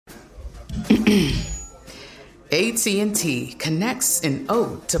AT&T connects an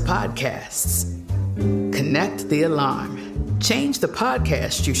ode to podcasts. Connect the alarm. Change the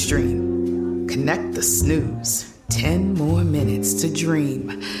podcast you stream. Connect the snooze. 10 more minutes to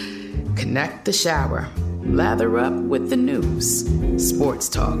dream. Connect the shower. Lather up with the news. Sports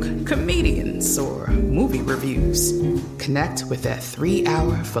talk, comedians, or movie reviews. Connect with that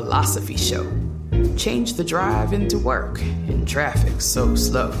 3-hour philosophy show. Change the drive into work in traffic so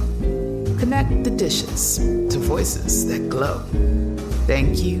slow. Connect the dishes to voices that glow.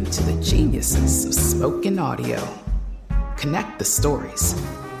 Thank you to the geniuses of spoken audio. Connect the stories.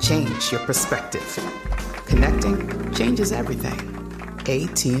 Change your perspective. Connecting changes everything.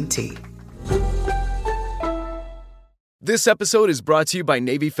 AT&T. This episode is brought to you by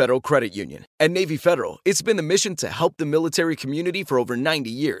Navy Federal Credit Union. At Navy Federal, it's been the mission to help the military community for over 90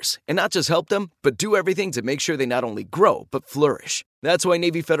 years. And not just help them, but do everything to make sure they not only grow, but flourish. That's why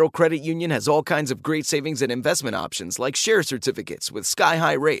Navy Federal Credit Union has all kinds of great savings and investment options like share certificates with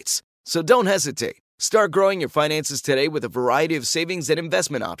sky-high rates. So don't hesitate. Start growing your finances today with a variety of savings and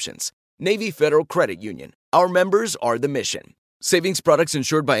investment options. Navy Federal Credit Union. Our members are the mission. Savings products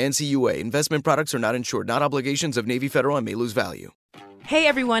insured by NCUA. Investment products are not insured, not obligations of Navy Federal and may lose value. Hey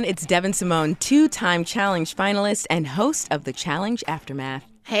everyone, it's Devin Simone, 2-time Challenge finalist and host of The Challenge Aftermath.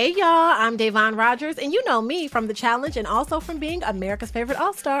 Hey y'all, I'm Davon Rogers, and you know me from The Challenge and also from being America's favorite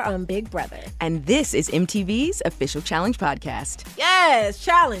all-star on Big Brother. And this is MTV's official Challenge podcast. Yes,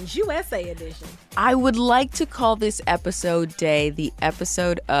 Challenge USA edition. I would like to call this episode day the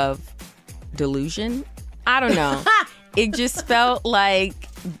episode of delusion. I don't know. It just felt like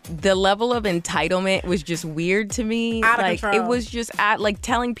the level of entitlement was just weird to me. Out of like control. It was just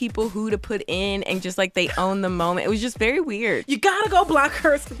telling people who to put in and just like they own the moment. It was just very weird. You gotta go block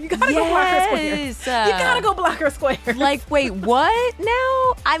her. You gotta go block her square. You gotta go block her square. Like, wait, what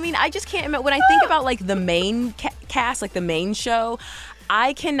now? I mean, I just can't imagine. When I think about like the main cast, like the main show,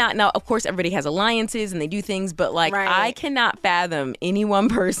 I cannot. Now, of course, everybody has alliances and they do things, but like I cannot fathom any one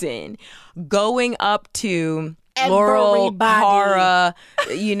person going up to Laurel, Cara,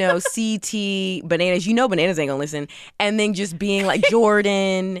 CT, Bananas. Bananas ain't gonna listen. And then just being like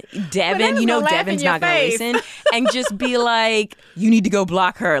Jordan, Devin. Devin's not gonna listen. And just be like, you need to go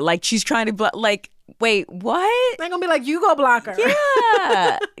block her. Like she's trying to block. Like, wait, what? They're gonna be like, you go block her.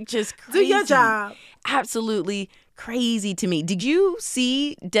 Yeah, just crazy. Do your job. Absolutely crazy to me. Did you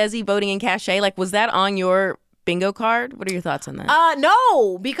see Desi voting in Cachet? Like, was that on your bingo card? What are your thoughts on that?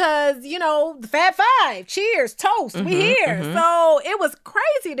 No, because, the Fab Five, cheers, toast, we here. So it was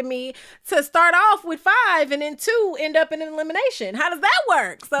crazy to me to start off with 5 and then 2 end up in an elimination. How does that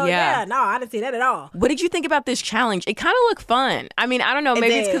work? So I didn't see that at all. What did you think about this challenge? It kind of looked fun. I mean, I don't know.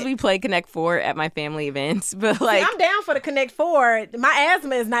 Maybe it's because we play Connect 4 at my family events, but like. See, I'm down for the Connect 4. My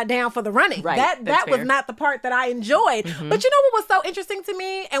asthma is not down for the running. Right, that was not the part that I enjoyed. But you know what was so interesting to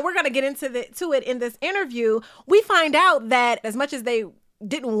me? And we're going to get into it in this interview. We find out that as much as they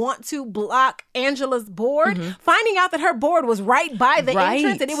didn't want to block Angela's board, finding out that her board was right by the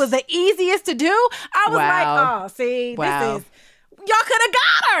entrance and it was the easiest to do, I was like, oh, see, this is, y'all could have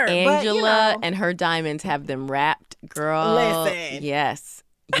got her. Angela and her diamonds have them wrapped, girl. Listen. Yes.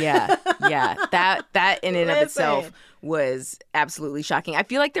 Yeah. That in and of itself was absolutely shocking. I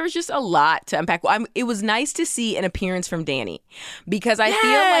feel like there was just a lot to unpack. It was nice to see an appearance from Danny because I feel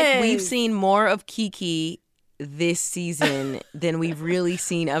like we've seen more of Kiki this season than we've really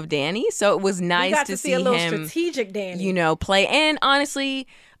seen of Danny. So it was nice to see a little him, strategic Danny, play. And honestly,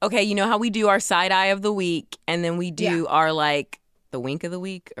 okay, you know how we do our side eye of the week and then we do our like the wink of the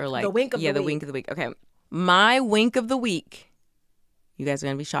week or like the wink of the week. the wink of the week. Okay. My wink of the week, you guys are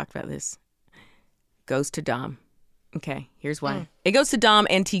going to be shocked about this, goes to Dom. Okay, here's why. It goes to Dom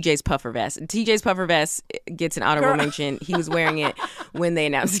and TJ's puffer vest. TJ's puffer vest gets an honorable mention. He was wearing it when they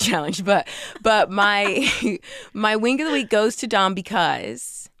announced the challenge. But my wink of the week goes to Dom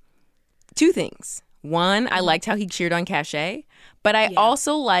because 2 things. One, I liked how he cheered on Cachet, but I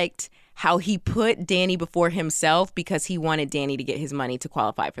also liked how he put Danny before himself because he wanted Danny to get his money to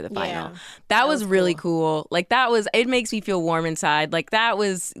qualify for the final. That was really cool. Like it makes me feel warm inside. Like that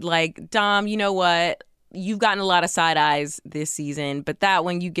was like, Dom, you know what? You've gotten a lot of side eyes this season, but that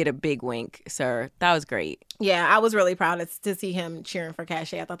one you get a big wink, sir. That was great. Yeah, I was really proud to see him cheering for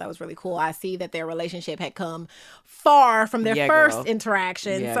Cachet. I thought that was really cool. I see that their relationship had come far from their first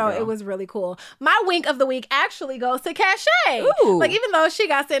interaction, it was really cool. My wink of the week actually goes to Cachet. Ooh. Like, even though she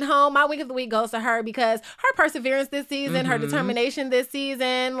got sent home, my wink of the week goes to her because her perseverance this season, her determination this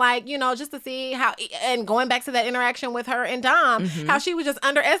season, like, just to see how, and going back to that interaction with her and Dom, how she was just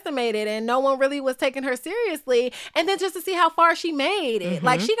underestimated and no one really was taking her seriously. And then just to see how far she made it.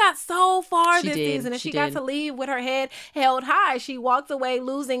 Like, she got so far this season, and she got to leave with her head held high. She walked away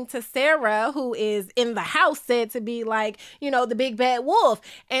losing to Sarah, who is in the house said to be like, you know, the big bad wolf.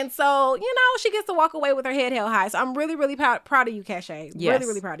 And so, you know, she gets to walk away with her head held high. So I'm really, really proud of you, Cachet. Yes. Really,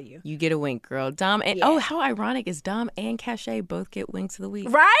 really proud of you. You get a wink, girl. Dom and oh, how ironic is Dom and Cachet both get winks of the week.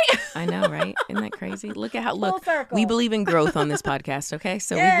 Right? I know, right? Isn't that crazy? Look at how Full circle. We believe in growth on this podcast, okay?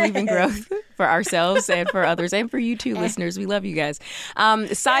 So we believe in growth for ourselves and for others and for you too, listeners. We love you guys.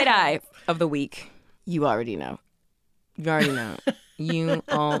 Side eye of the week. You already know. You already know. You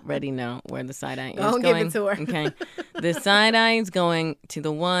already know where the side eye is going. Don't give it to her. Okay. The side eye is going to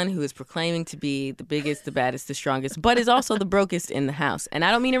the one who is proclaiming to be the biggest, the baddest, the strongest, but is also the brokest in the house. And I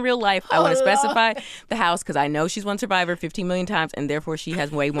don't mean in real life. I want to specify the house because I know she's won Survivor 15 million times and therefore she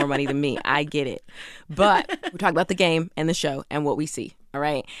has way more money than me. I get it. But we're talking about the game and the show and what we see. All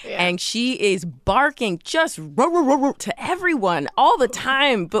right. Yeah. And she is barking just to everyone all the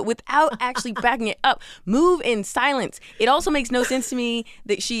time, but without actually backing it up. Move in silence. It also makes no sense to me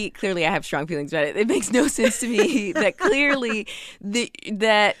that clearly I have strong feelings about it. It makes no sense to me that clearly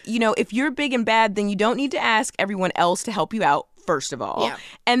that, you know, if you're big and bad, then you don't need to ask everyone else to help you out, first of all. Yeah.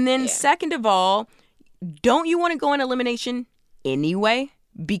 And then second of all, don't you want to go on elimination anyway?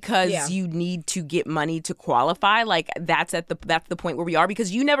 Because you need to get money to qualify. Like that's the point where we are, because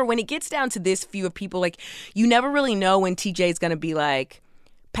when it gets down to this few of people, like you never really know when TJ is going to be like,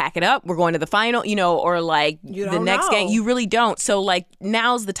 pack it up, we're going to the final, you know, or like the next game. You really don't. So like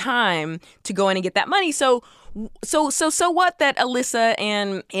now's the time to go in and get that money. So what that Alyssa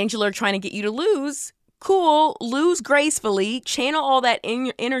and Angela are trying to get you to lose. Cool, lose gracefully, channel all that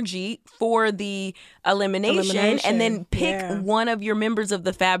energy for the elimination, and then pick one of your members of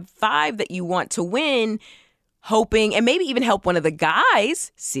the Fab Five that you want to win, hoping, and maybe even help one of the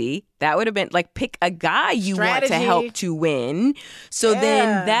guys. See, that would have been like, pick a guy you want to help to win. So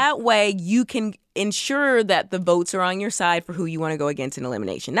then that way you can ensure that the votes are on your side for who you want to go against in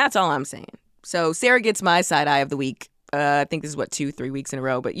elimination. That's all I'm saying. So Sarah gets my side eye of the week. I think this is 2-3 weeks in a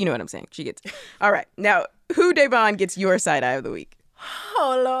row, but you know what I'm saying. She gets. All right. Now, who, Devon, gets your side eye of the week?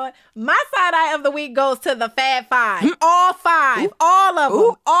 Oh, Lord. My side eye of the week goes to the Fab Five. All five. Ooh. All of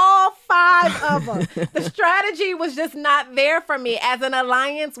them. All five of them. The strategy was just not there for me. As an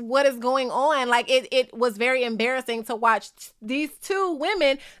alliance, what is going on? Like, it was very embarrassing to watch these two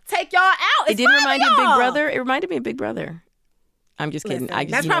women take y'all out. It didn't remind you of Big Brother? It reminded me of Big Brother. I'm just kidding.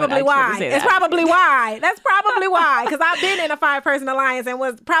 Listen, that's probably why. It's probably why. That's probably why. Because I've been in a 5-person alliance and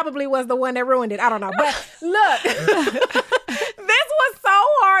was the one that ruined it. I don't know. But look, this was so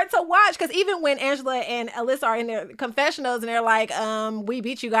hard to watch, because even when Angela and Alyssa are in their confessionals and they're like, we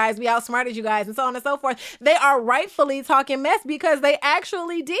beat you guys, we outsmarted you guys, and so on and so forth, they are rightfully talking mess because they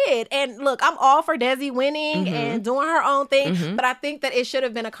actually did. And look, I'm all for Desi winning and doing her own thing, but I think that it should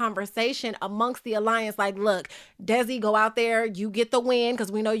have been a conversation amongst the alliance. Like, look, Desi, go out there, you get the win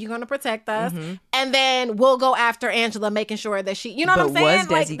because we know you're going to protect us, and then we'll go after Angela, making sure that she, you know what I'm saying?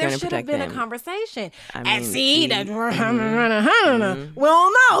 Was Desi there should have been them? A conversation. I mean, we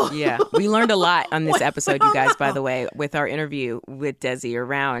don't know. Yeah, we learned a lot on this episode, you guys, by the way, with our interview with Desi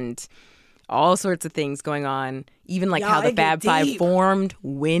around all sorts of things going on, even like how the Fab Five formed,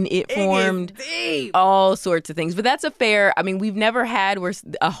 when it formed, all sorts of things. But that's I mean, we've never had where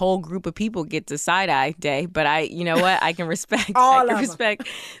a whole group of people get to side-eye day, but you know what? I can respect that.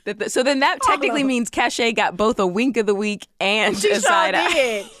 So then that technically means Cachet got both a wink of the week and a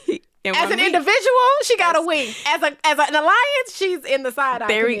side-eye. As an individual, she got a wink. As an alliance, she's in the side eye.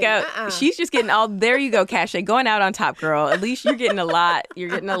 There we go. She's just getting all. There you go, Cachet, going out on top, girl. At least you're getting a lot. You're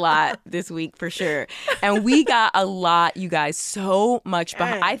getting a lot this week for sure. And we got a lot, you guys. So much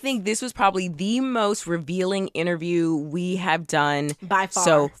behind. I think this was probably the most revealing interview we have done by far.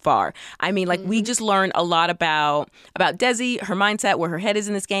 So far. I mean, like we just learned a lot about Desi, her mindset, where her head is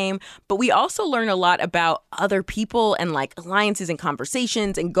in this game. But we also learned a lot about other people and like alliances and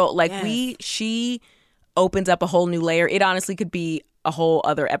conversations and she opens up a whole new layer. It honestly could be a whole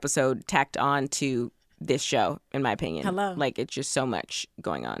other episode tacked on to this show, in my opinion. Hello. Like, it's just so much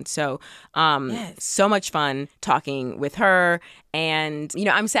going on. So, so much fun talking with her. And, you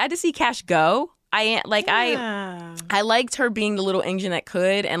know, I'm sad to see Cash go. I liked her being the little engine that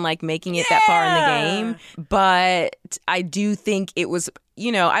could and like making it that far in the game. But I do think it was,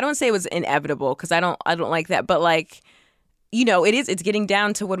 you know, I don't say it was inevitable because I don't like that. But like, you know, it's getting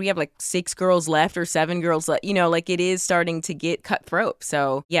down to what we have, like 6 girls left or 7 girls left. You know, like it is starting to get cutthroat.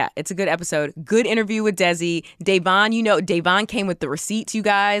 So yeah, it's a good episode. Good interview with Desi. Devon, you know, Devon came with the receipts, you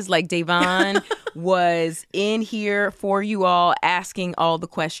guys. Like Devon was in here for you all, asking all the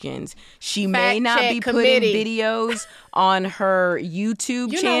questions. She may Fact not check be committee. putting videos on her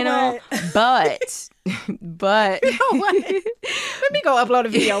YouTube channel, but You know what? Let me go upload a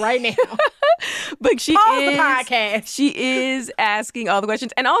video right now. but she Pause is the podcast. She is asking all the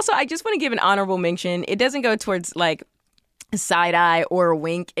questions. And also, I just want to give an honorable mention. It doesn't go towards like side eye or a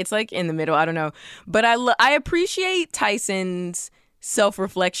wink. It's like in the middle. I don't know. But I appreciate Tyson's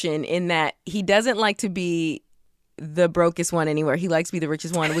self-reflection in that he doesn't like to be the brokest one anywhere. He likes to be the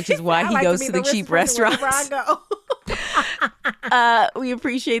richest one, which is why he like goes be to the cheap restaurants. I go. We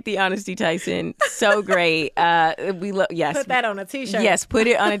appreciate the honesty, Tyson. So great. We love. Yes, Put that on a t-shirt. Yes, put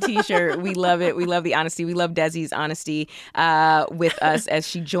it on a t-shirt. We love it. We love the honesty. We love Desi's honesty with us as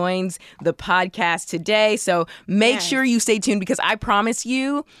she joins the podcast today. So make sure you stay tuned because I promise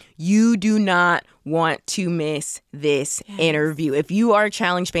you do not want to miss this interview. If you are a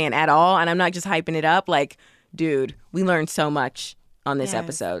Challenge fan at all, and I'm not just hyping it up, like, dude, we learned so much on this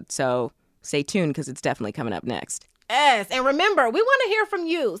episode. So stay tuned because it's definitely coming up next. Yes. And remember, we want to hear from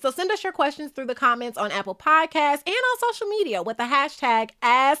you. So send us your questions through the comments on Apple Podcasts and on social media with the hashtag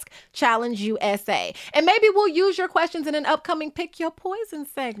AskChallengeUSA. And maybe we'll use your questions in an upcoming Pick Your Poison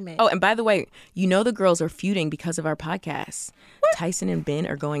segment. Oh, and by the way, you know the girls are feuding because of our podcast. What? Tyson and Ben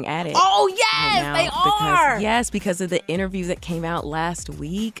are going at it. Oh, yes, they are. Because of the interview that came out last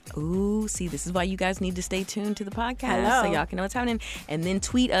week. Ooh, see, this is why you guys need to stay tuned to the podcast so y'all can know what's happening. And then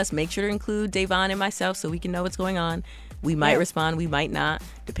tweet us. Make sure to include Davon and myself so we can know what's going on. We might respond, we might not.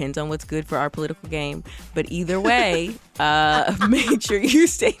 Depends on what's good for our political game. But either way, make sure you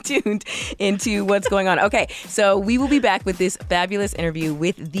stay tuned into what's going on. Okay, so we will be back with this fabulous interview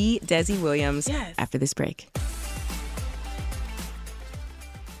with the Desi Williams after this break.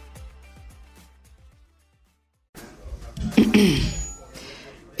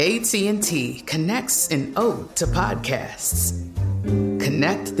 AT&T connects an ode to podcasts.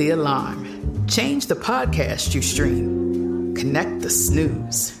 Connect the alarm. Change the podcast you stream. Connect the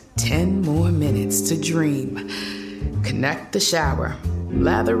snooze. 10 more minutes to dream. Connect the shower.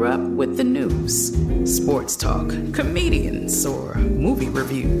 Lather up with the news. Sports talk, comedians, or movie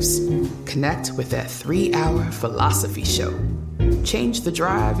reviews. Connect with that 3-hour philosophy show. Change the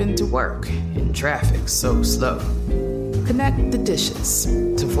drive into work in traffic so slow. Connect the dishes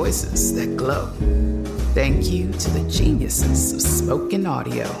to voices that glow. Thank you to the geniuses of spoken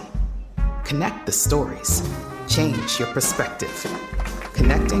audio. Connect the stories. Change your perspective.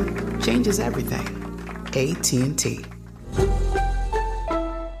 Connecting changes everything. AT&T.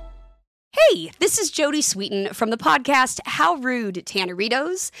 Hey, this is Jodie Sweetin from the podcast How Rude,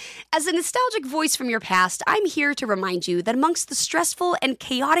 Tanneritos. As a nostalgic voice from your past, I'm here to remind you that amongst the stressful and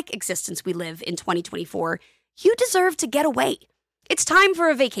chaotic existence we live in 2024, you deserve to get away. It's time for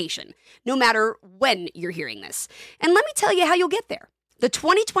a vacation, no matter when you're hearing this. And let me tell you how you'll get there. The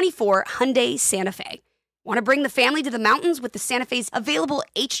 2024 Hyundai Santa Fe. Want to bring the family to the mountains with the Santa Fe's available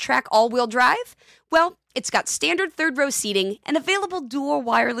H-Track all-wheel drive? Well, it's got standard third-row seating and available dual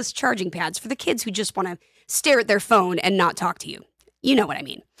wireless charging pads for the kids who just want to stare at their phone and not talk to you. You know what I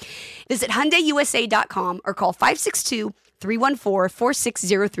mean. Visit HyundaiUSA.com or call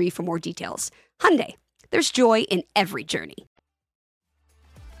 562-314-4603 for more details. Hyundai, there's joy in every journey.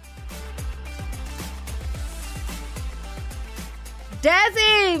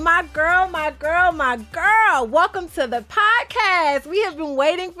 Desi, my girl. Welcome to the podcast. We have been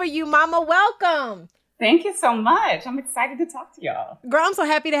waiting for you, Mama. Welcome. Thank you so much. I'm excited to talk to y'all. Girl, I'm so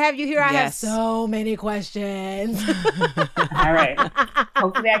happy to have you here. I have Yes. so many questions. All right.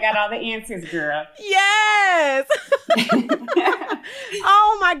 Hopefully I got all the answers, girl. Yes.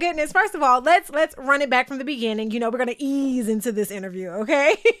 Oh my goodness. First of all, let's run it back from the beginning. You know, we're going to ease into this interview,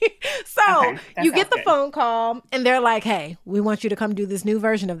 okay? So Okay, that you get sounds the good. phone call and they're like, hey, we want you to come do this new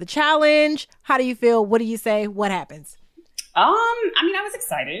version of the challenge. How do you feel? What do you say? What happens? I mean, I was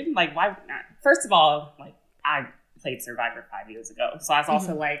excited. Like, why? First of all, like, I played Survivor 5 years ago. So I was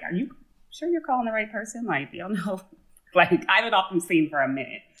also like, are you sure you're calling the right person? Like, you know, like, I haven't often seen for a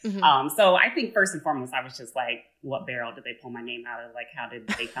minute. So I think first and foremost, I was just like, what barrel did they pull my name out of? Like, how did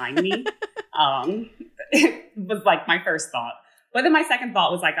they find me? It was like my first thought. But then my second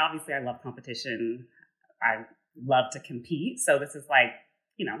thought was like, obviously I love competition. I love to compete. So this is like,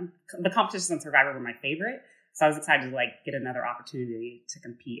 you know, the competitions on Survivor were my favorite. So I was excited to like get another opportunity to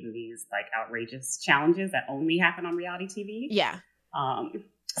compete in these like outrageous challenges that only happen on reality TV. Yeah.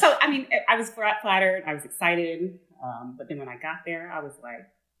 So, I mean, I was flattered. I was excited. But then when I got there, I was like,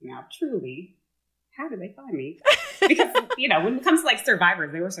 now truly, how did they find me? Because, you know, when it comes to like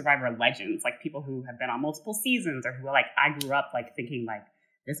survivors, they were Survivor legends, like people who have been on multiple seasons or who are like, I grew up like thinking like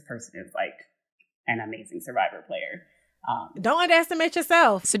this person is like an amazing Survivor player. Don't underestimate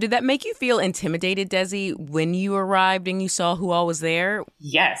yourself. So did that make you feel intimidated, Desi, when you arrived and you saw who all was there?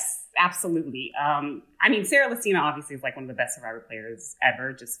 Yes, absolutely. I mean, Sarah Lacina obviously is like one of the best Survivor players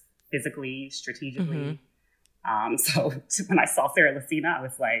ever, just physically, strategically. So when I saw Sarah Lacina, I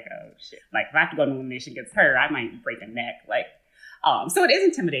was like, oh shit. Like if I have to go to elimination against her, I might break a neck. Like, so it is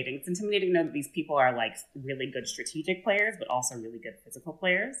intimidating. It's intimidating to know that these people are like really good strategic players, but also really good physical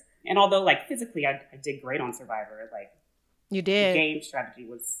players. And although like physically I did great on Survivor, like you did. The game strategy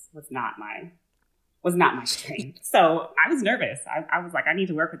was not my strength. So I was nervous. I was like, I need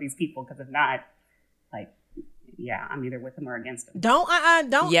to work with these people because if not, like, yeah, I'm either with them or against them. Don't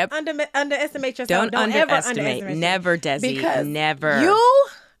underestimate yourself. Don't ever underestimate. Never, Desi. Because never.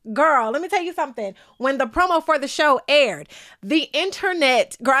 Girl, let me tell you something. When the promo for the show aired, the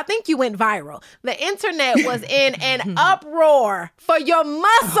internet, girl, I think you went viral. The internet was in an uproar for your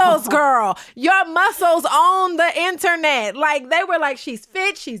muscles, girl. Your muscles on the internet. Like, they were like, she's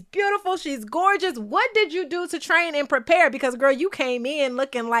fit, she's beautiful, she's gorgeous. What did you do to train and prepare? Because, girl, you came in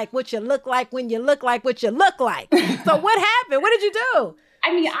looking like what you look like when you look like what you look like. So what happened? What did you do?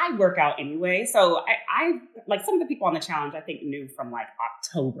 I mean, I work out anyway. So I like some of the people on the challenge, I think knew from like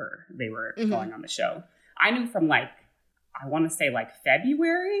October they were going on the show. I knew from like, I want to say like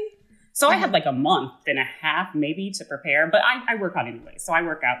February. So I had like a month and a half maybe to prepare, but I work out anyway. So I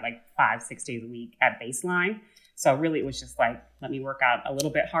work out like 5-6 days a week at baseline. So really it was just like, let me work out a little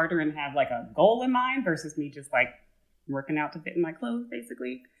bit harder and have like a goal in mind versus me just like working out to fit in my clothes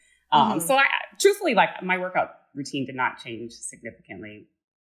basically. So truthfully, like my workout routine did not change significantly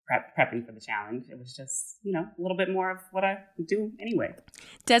prepping for the challenge. It was just, a little bit more of what I do anyway.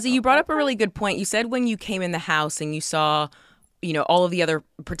 Desi, you brought up a really good point. You said when you came in the house and you saw, all of the other,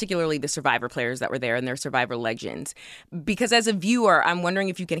 particularly the Survivor players that were there and their Survivor legends. Because as a viewer, I'm wondering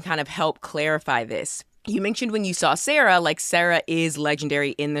if you can kind of help clarify this. You mentioned when you saw Sarah, like Sarah is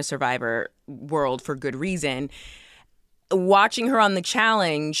legendary in the Survivor world for good reason. Watching her on the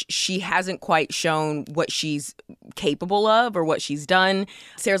challenge, she hasn't quite shown what she's capable of or what she's done.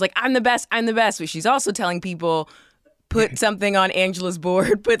 Sarah's like, I'm the best, but she's also telling people, put something on Angela's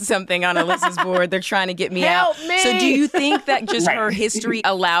board, put something on Alyssa's board. They're trying to get me out. Help me. So do you think that just her history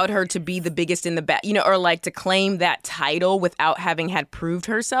allowed her to be the biggest in the best, or like to claim that title without having had proved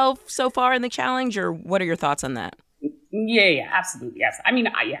herself so far in the challenge? Or what are your thoughts on that? Yeah, absolutely. Yes. I mean,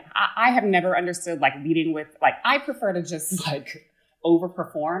 I have never understood like leading with, like, I prefer to just like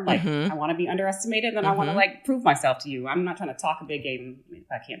overperform. Like I want to be underestimated and I want to like prove myself to you. I'm not trying to talk a big game if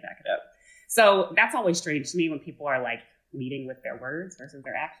I can't back it up. So that's always strange to me when people are like leading with their words versus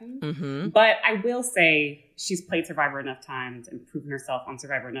their actions. But I will say she's played Survivor enough times and proven herself on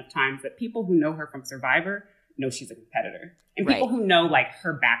Survivor enough times that people who know her from Survivor know she's a competitor. And people who know like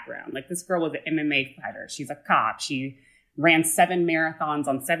her background, like this girl was an MMA fighter. She's a cop. She ran 7 marathons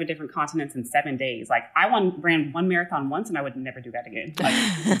on 7 different continents in 7 days. Like I ran 1 marathon once and I would never do that again.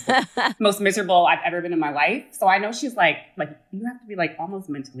 Like most miserable I've ever been in my life. So I know she's like you have to be like almost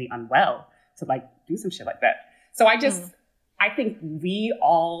mentally unwell to like do some shit like that. So I think we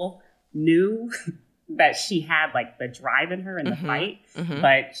all knew that she had like the drive in her in the fight.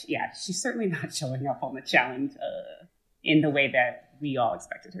 But yeah, she's certainly not showing up on the challenge in the way that we all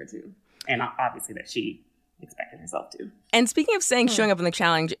expected her to. And obviously that she expected herself to. And speaking of saying showing up on the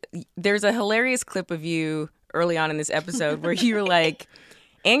challenge, there's a hilarious clip of you early on in this episode where you were like,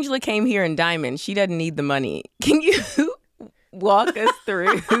 Angela came here in diamonds. She doesn't need the money. Can you walk us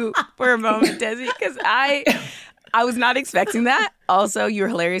through for a moment, Desi? Because I was not expecting that. Also, you're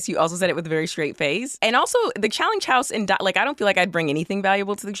hilarious. You also said it with a very straight face. And also, the challenge house, I don't feel like I'd bring anything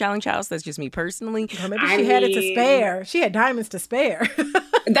valuable to the challenge house. That's just me personally. Or maybe she had it to spare. She had diamonds to spare.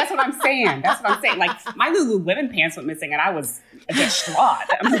 That's what I'm saying. Like, my Lululemon pants went missing, and I was distraught.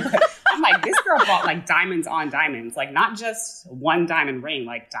 I'm like, this girl bought, like, diamonds on diamonds. Like, not just one diamond ring.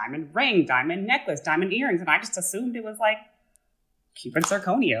 Like, diamond ring, diamond necklace, diamond earrings. And I just assumed it was, like, Cupid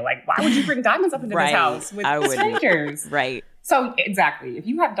zirconia. Like, why would you bring diamonds up into this house with strangers? Right. So exactly, if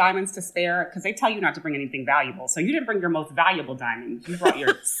you have diamonds to spare, because they tell you not to bring anything valuable. So you didn't bring your most valuable diamonds. You brought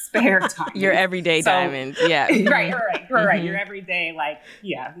your spare diamonds. Your everyday diamonds. Yeah. Right. Your everyday, like,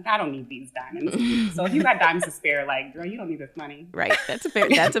 yeah, I don't need these diamonds. So if you got diamonds to spare, like, girl, you don't need this money. Right. That's a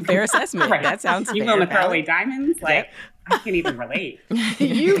fair assessment. Right. That sounds fair. You going to throw away diamonds? Like, I can't even relate.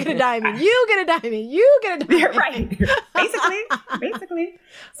 You get a diamond. You get a diamond. You get a diamond. Right. Basically.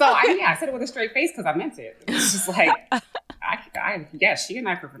 So I said it with a straight face because I meant it. It's just like, she and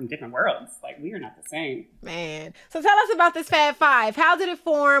I are from different worlds. Like, we are not the same. Man. So tell us about this Fab Five. How did it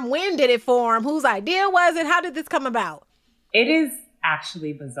form? When did it form? Whose idea was it? How did this come about? It is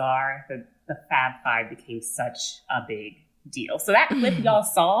actually bizarre. the Fab Five became such a big deal. So that clip y'all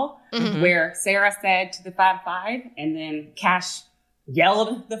saw where Sarah said to the Fab Five and then Cash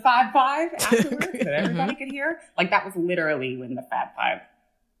yelled the Fab Five afterwards that everybody could hear. Like that was literally when the Fab Five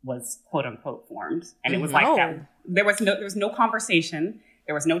was quote unquote formed. And it was like that. There was no conversation.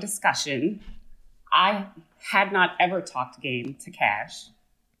 There was no discussion. I had not ever talked game to Cash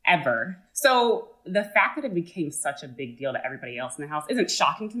ever. So the fact that it became such a big deal to everybody else in the house isn't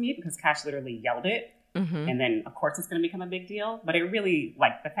shocking to me because Cash literally yelled it. And then, of course, it's going to become a big deal. But it really,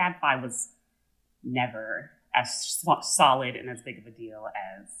 like, the Fab Five was never as solid and as big of a deal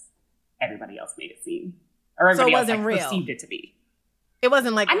as everybody else made it seem. Or everybody else perceived it to be. It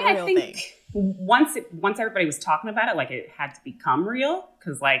wasn't like a real thing. Once everybody was talking about it, like, it had to become real.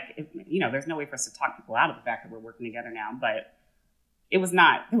 Because, like, there's no way for us to talk people out of the fact that we're working together now. But there was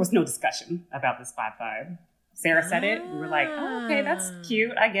no discussion about this Fab Five. Sarah said it. We were like, oh, okay, that's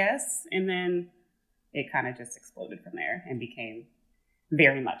cute, I guess. And then it kind of just exploded from there and became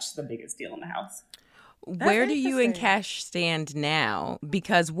very much the biggest deal in the house. Where do you and Cash stand now?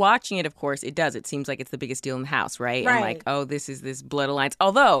 Because watching it, of course, it does. It seems like it's the biggest deal in the house, right? And like, oh, this is this blood alliance.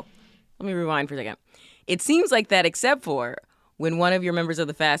 Although, let me rewind for a second. It seems like that except for when one of your members of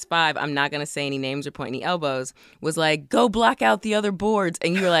the Fast Five, I'm not going to say any names or point any elbows, was like, go block out the other boards.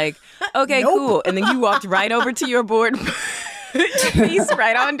 And you were like, okay, cool. And then you walked right over to your board. Piece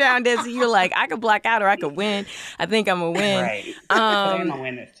right on down, Desi. You're like, I could black out or I could win. I think I'm gonna win. Right. I'm gonna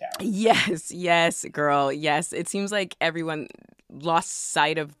win this challenge. Yes, girl. Yes. It seems like everyone lost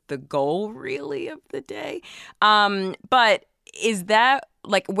sight of the goal, really, of the day. But is that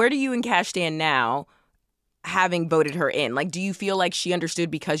like, where do you and Cash stand now, having voted her in? Like, do you feel like she understood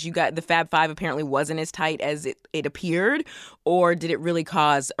because you got the Fab Five apparently wasn't as tight as it appeared, or did it really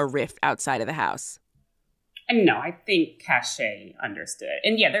cause a rift outside of the house? And no, I think Cache understood.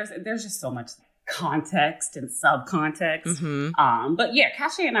 And yeah, there's just so much context and subcontext. But yeah,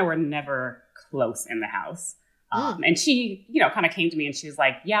 Cache and I were never close in the house. And she, kind of came to me and she was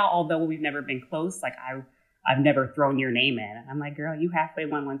like, yeah, although we've never been close, like I've never thrown your name in. And I'm like, girl, you halfway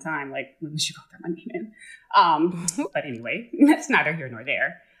won one time. Like, when did you go throw my name in? But anyway, that's neither here nor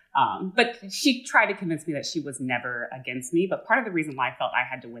there. But she tried to convince me that she was never against me. But part of the reason why I felt I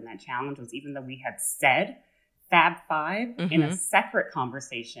had to win that challenge was even though we had said Fab Five in a separate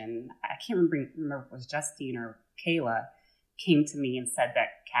conversation, I can't remember if it was Justine or Kayla, came to me and said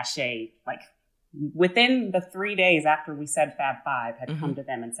that Cache, like within the 3 days after we said Fab Five, had come to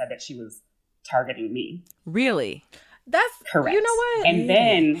them and said that she was targeting me. Really? That's correct. You know what? And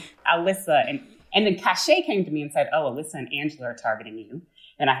then Alyssa and then Cache came to me and said, oh, Alyssa and Angela are targeting you.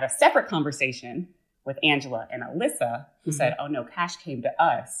 And I had a separate conversation with Angela and Alyssa who said, oh no, Cash came to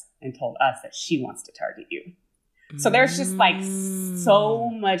us and told us that she wants to target you. So there's just like so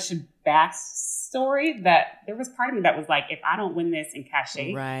much backstory that there was part of me that was like, if I don't win this and Cache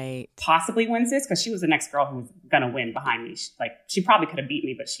possibly wins this, because she was the next girl who was going to win behind me. She probably could have beat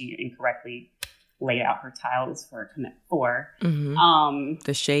me, but she incorrectly laid out her tiles for Connect 4.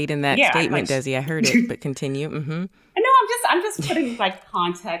 The shade in that statement, Desi, I heard it, but continue. No, I'm just putting like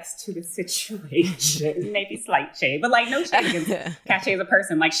context to the situation, maybe slight shade, but like no shade against Cache as a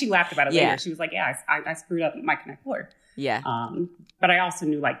person. Like she laughed about it later. She was like, yeah, I screwed up my Connect 4. Yeah. But I also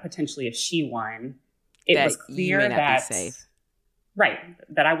knew like potentially if she won, it was clear that safe. Right,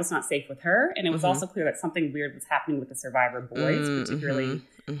 that I was not safe with her. And it was also clear that something weird was happening with the Survivor boys, particularly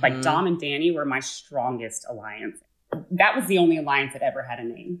like Dom and Danny were my strongest alliance. That was the only alliance that ever had a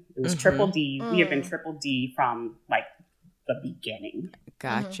name. It was Triple D. We have been Triple D from like the beginning.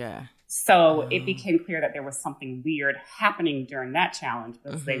 Gotcha. So it became clear that there was something weird happening during that challenge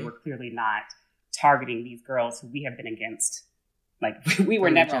because they were clearly not targeting these girls who we have been against. Like we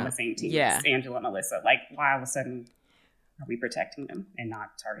were never on the same team as Angela and Alyssa. Like why all of a sudden are we protecting them and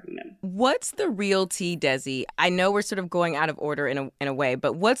not targeting them? What's the real tea, Desi? I know we're sort of going out of order in a way,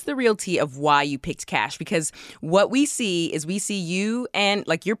 but what's the real tea of why you picked Cash? Because what we see is you and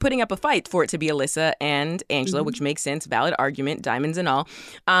like you're putting up a fight for it to be Alyssa and Angela, which makes sense, valid argument, diamonds and all.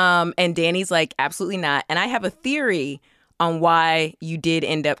 And Danny's like, absolutely not. And I have a theory on why you did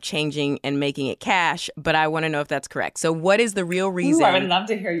end up changing and making it Cash, but I want to know if that's correct. So what is the real reason? Ooh, I would love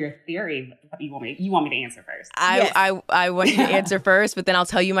to hear your theory. You want me to answer first? I want you to answer first, but then I'll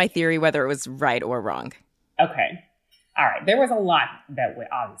tell you my theory, whether it was right or wrong. Okay. All right. There was a lot that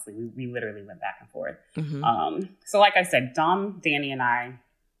obviously we literally went back and forth. So like I said, Dom, Danny, and I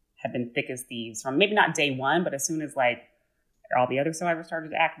had been thick as thieves from maybe not day one, but as soon as like all the other survivors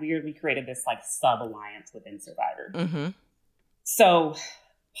started to act weird, we created this like sub alliance within Survivor. So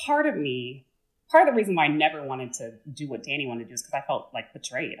part of me part of the reason why I never wanted to do what Danny wanted to do is because I felt like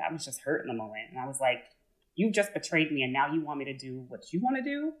betrayed. I was just hurt in the moment. And I was like, you just betrayed me and now you want me to do what you want to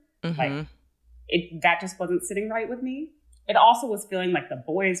do? Like, that just wasn't sitting right with me. It also was feeling like the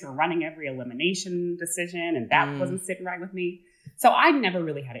boys were running every elimination decision and that wasn't sitting right with me. So I never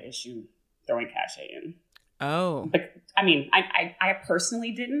really had an issue throwing Cache in. Oh. But I mean, I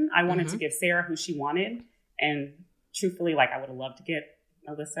personally didn't. I wanted to give Sarah who she wanted. And truthfully, like, I would have loved to get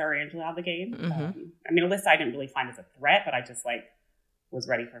Alyssa or Angela out of the game. I mean, Alyssa I didn't really find as a threat, but I just like was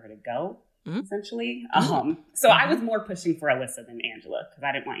ready for her to go, essentially. So I was more pushing for Alyssa than Angela because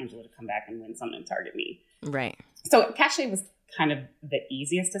I didn't want Angela to come back and win something and target me. Right. So Cache was kind of the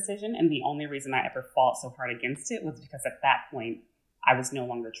easiest decision. And the only reason I ever fought so hard against it was because at that point, I was no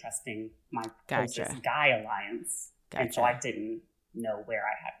longer trusting my closest guy alliance. And so I didn't know where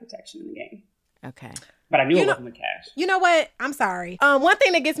I had protection in the game. Okay. But I knew it wasn't the Cache. You know what? I'm sorry. One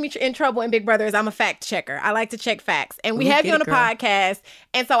thing that gets me in trouble in Big Brother is I'm a fact checker. I like to check facts. And we have you on the podcast.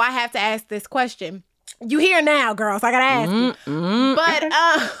 And so I have to ask this question. You here now, girl, so I gotta ask you. But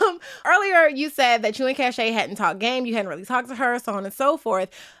earlier you said that you and Cache hadn't talked game. You hadn't really talked to her, so on and so forth.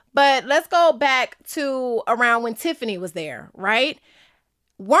 But let's go back to around when Tiffany was there, right?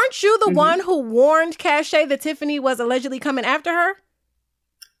 Weren't you the one who warned Cache that Tiffany was allegedly coming after her?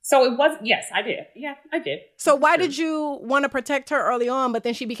 So it was, yes, I did. Yeah, I did. So why did you want to protect her early on, but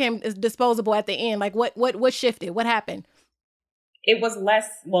then she became disposable at the end? Like what shifted? What happened? It was less,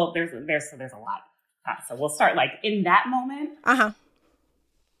 well, there's a lot. So we'll start like in that moment.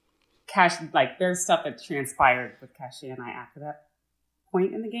 Cache, like there's stuff that transpired with Cache and I after that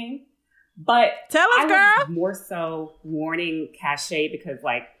point in the game. But tell us, girl. I was more so warning Cache because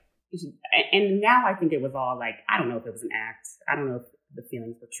like, and now I think it was all like, I don't know if it was an act. I don't know if the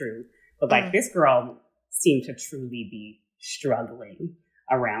feelings were true, but like this girl seemed to truly be struggling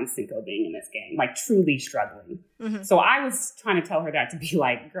around Cinco being in this game, like truly struggling. So I was trying to tell her that to be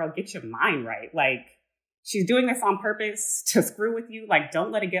like, girl, get your mind right. Like she's doing this on purpose to screw with you. Like,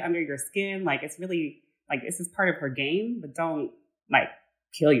 don't let it get under your skin. Like, it's really like, this is part of her game, but don't like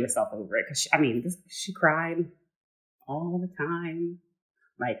kill yourself over it. Cause she cried all the time,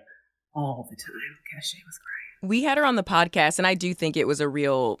 like all the time. Cache was crying. We had her on the podcast, and I do think it was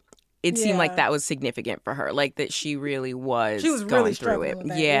it seemed like that was significant for her, like that she really was going really through it.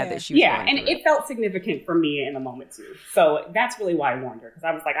 That, that she was going and through it felt significant for me in the moment too. So that's really why I warned her, because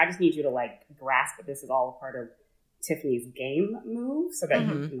I was like, I just need you to like grasp that this is all a part of Tiffany's game move, so that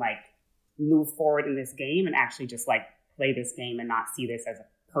you can like move forward in this game and actually just like play this game and not see this as a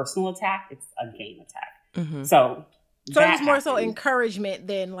personal attack. It's a game attack. So it was more so encouragement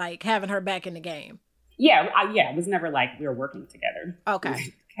than like having her back in the game. Yeah, it was never like we were working together.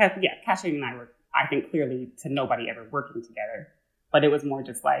 Okay. Cache and I were, I think, clearly to nobody ever working together. But it was more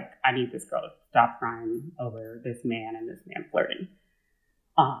just like, I need this girl to stop crying over this man and this man flirting.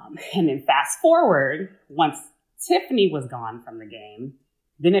 And then fast forward, once Tiffany was gone from the game,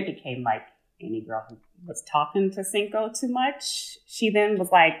 then it became like any girl who was talking to Cinco too much. She then was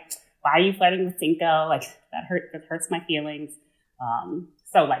like, why are you flirting with Cinco? Like, that hurts my feelings.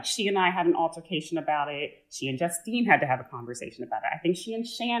 So like she and I had an altercation about it. She and Justine had to have a conversation about it. I think she and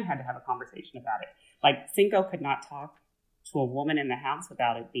Shan had to have a conversation about it. Like Cinco could not talk to a woman in the house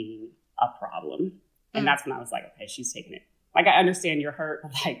without it being a problem. And that's when I was like, okay, she's taking it. Like, I understand you're hurt,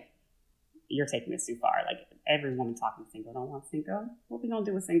 but like, you're taking this too far. Like, every woman talking to Cinco don't want Cinco. What we gonna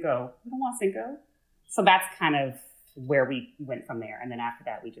do with Cinco? We don't want Cinco. So that's kind of where we went from there. And then after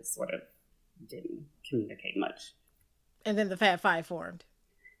that, we just sort of didn't communicate much. And then the Fab Five formed.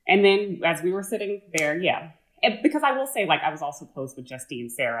 And then as we were sitting there, because I will say, like, I was also close with Justine,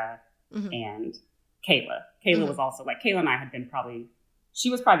 Sarah, and Kayla. Kayla was also, like, Kayla and I had been she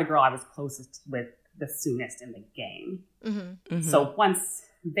was probably the girl I was closest with the soonest in the game. So once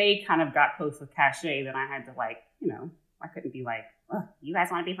they kind of got close with Cache, then I had to, like, I couldn't be like, oh, you guys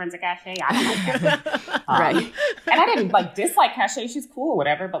want to be friends with Cache? I don't like Cache. Right. And I didn't, like, dislike Cache. She's cool or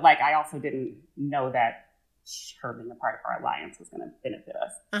whatever, but, like, I also didn't know that her being a part of our alliance was going to benefit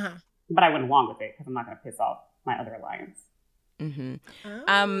us. But I went along with it because I'm not going to piss off my other alliance.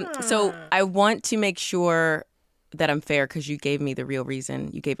 So I want to make sure that I'm fair because you gave me the real reason.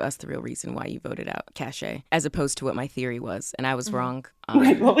 You gave us the real reason why you voted out Cache, as opposed to what my theory was, and I was wrong.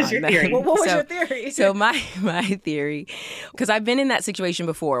 What was your theory? What was your theory? So my theory, because I've been in that situation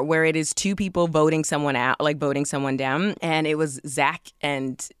before, where it is two people voting someone out, like voting someone down, and it was Zach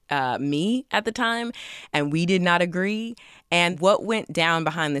and me at the time, and we did not agree. And what went down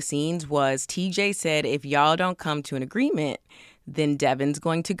behind the scenes was TJ said, if y'all don't come to an agreement, then Devin's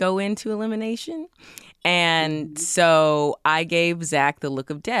going to go into elimination. And so I gave Zach the look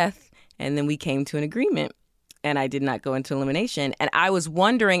of death And then we came to an agreement, and I did not go into elimination. And I was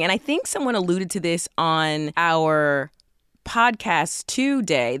wondering, and I think someone alluded to this on our podcast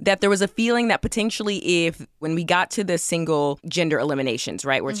today, that there was a feeling that potentially if when we got to the single gender eliminations,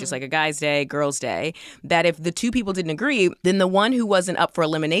 right, where it's just like a guy's day, girl's day, that if the two people didn't agree, then the one who wasn't up for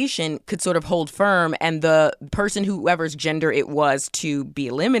elimination could sort of hold firm, and the person whoever's gender it was to be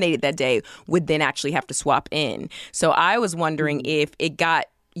eliminated that day would then actually have to swap in. So I was wondering if it got,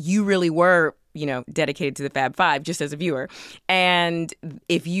 you really were, you know, dedicated to the Fab Five, just as a viewer. And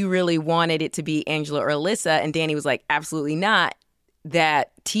if you really wanted it to be Angela or Alyssa, and Danny was like, absolutely not,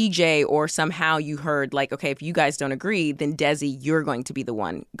 that TJ or somehow you heard like, okay, if you guys don't agree, then Desi, you're going to be the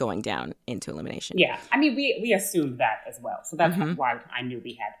one going down into elimination. Yeah. I mean, we assumed that as well. So that's why I knew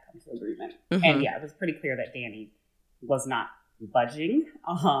we had to come to agreement. And yeah, it was pretty clear that Danny was not budging.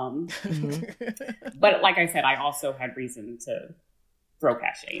 But like I said, I also had reason to throw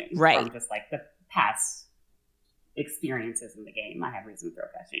cachet in. Right. From just like the past experiences in the game. I had reason to throw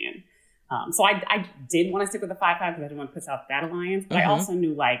cachet in. So I did want to stick with the 5-5 because I didn't want to piss off that alliance. But I also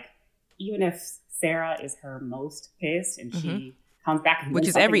knew, like, even if Sarah is her most pissed and she comes back and which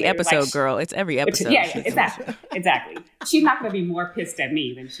is every episode, like, girl. It's every episode. Yeah, exactly. She's not going to be more pissed at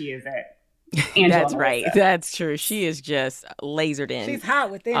me than she is at Angela. That's right. That's true. She is just lasered in. She's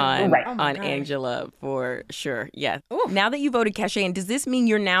hot with them. On Angela for sure. Yeah. Ooh. Now that you voted cachet in, does this mean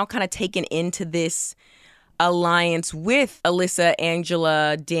you're now kind of taken into this alliance with Alyssa,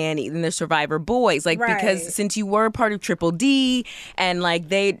 Angela, Danny, and the Survivor boys? Like, because since you were part of Triple D and like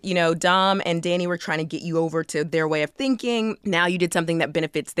they, you know, Dom and Danny were trying to get you over to their way of thinking. Now you did something that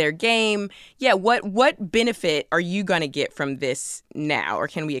benefits their game. Yeah. What benefit are you going to get from this now, or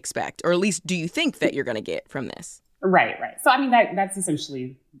can we expect, or at least do you think that you're going to get from this? Right. So, I mean, that's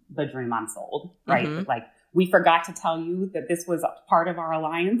essentially the dream I'm sold, right? Like, we forgot to tell you that this was a part of our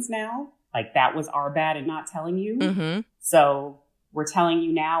alliance now. Like, that was our bad in not telling you. So we're telling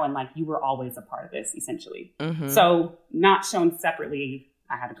you now, and like, you were always a part of this, essentially. So not shown separately,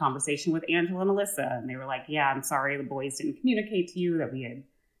 I had a conversation with Angela and Alyssa, and they were like, yeah, I'm sorry the boys didn't communicate to you that we had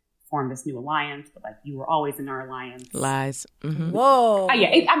formed this new alliance, but like, you were always in our alliance. Lies. Whoa.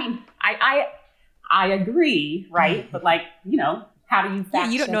 I mean, I agree, right? But like, you know, how do you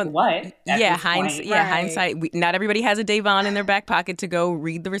fact you don't know what? Hindsight. Not everybody has a Davon in their back pocket to go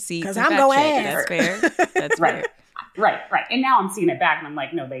read the receipts. Because I'm going to That's ask. fair. That's right. Right. And now I'm seeing it back, and I'm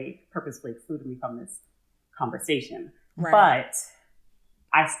like, no, they purposefully excluded me from this conversation. Right. But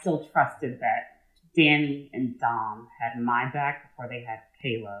I still trusted that Danny and Dom had my back before they had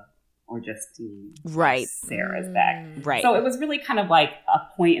Kayla or Justine, Sarah's back. Right. So it was really kind of like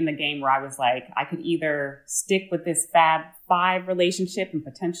a point in the game where I was like, I could either stick with this Fab Five relationship and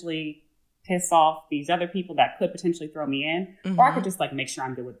potentially piss off these other people that could potentially throw me in, or I could just like make sure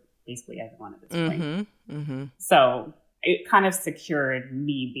I'm good with basically everyone at this point. So it kind of secured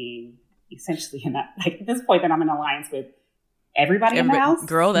me being essentially in that, like, at this point that I'm in alliance with everybody in the house.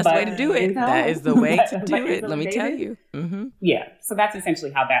 Girl, that's the way to do it. You know, that is the way to do it. Let me tell you. Yeah. So that's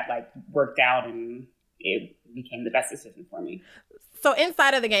essentially how that like worked out, and it became the best decision for me. So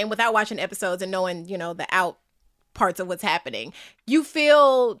inside of the game, without watching episodes and knowing, you know, the out parts of what's happening, you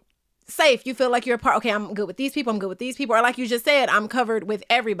feel safe. You feel like you're a part. Okay, I'm good with these people. I'm good with these people. Or like you just said, I'm covered with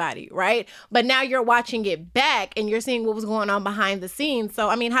everybody, right? But now you're watching it back and you're seeing what was going on behind the scenes. So,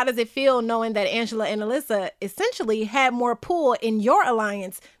 I mean, how does it feel knowing that Angela and Alyssa essentially had more pull in your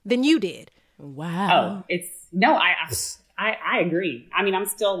alliance than you did? Wow. I agree. I mean, I'm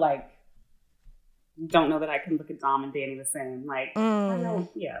still like, don't know that I can look at Dom and Danny the same. Like, I know,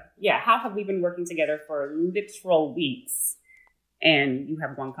 yeah. How have we been working together for literal weeks? And you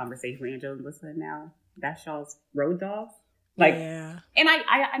have one conversation with Angela and Alyssa, and now that's y'all's road dogs. Like, and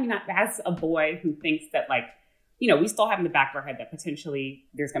I mean, as a boy who thinks that, like, you know, we still have in the back of our head that potentially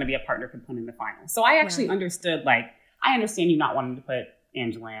there's going to be a partner component in the final. So I actually understood, like, I understand you not wanting to put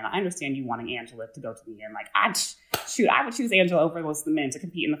Angela in. I understand you wanting Angela to go to the end. Like, I would choose Angela over most of the men to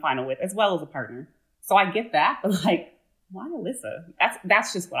compete in the final with, as well as a partner. So I get that, but like, why Alyssa?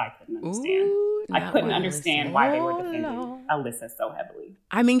 That's just what I couldn't understand. I couldn't understand why they were defending Alyssa so heavily.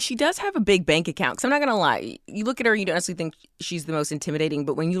 I mean, she does have a big bank account. Because I'm not going to lie. You look at her, you don't necessarily think she's the most intimidating.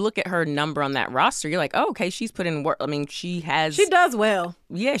 But when you look at her number on that roster, you're like, oh, okay, she's put in work. I mean, she does well.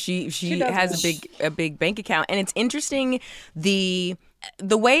 Yeah, she has a big bank account. And it's interesting the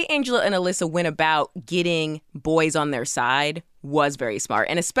way Angela and Alyssa went about getting boys on their side was very smart.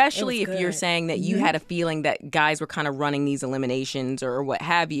 And especially if you're saying that you had a feeling that guys were kind of running these eliminations or what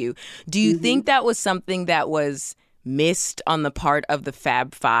have you. Do you think that was something that was missed on the part of the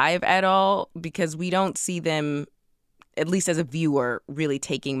Fab Five at all? Because we don't see them at least as a viewer, really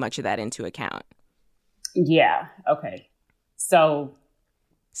taking much of that into account. Yeah. Okay. So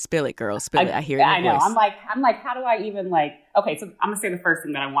spill it, girl. Spill it. I hear it. I know. I'm like, how do I even like? Okay, so I'm gonna say the first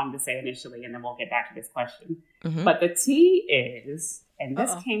thing that I wanted to say initially, and then we'll get back to this question. Mm-hmm. But the tea is, and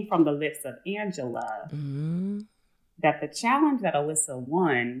this came from the lips of Angela, that the challenge that Alyssa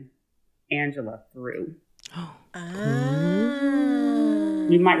won, Angela threw.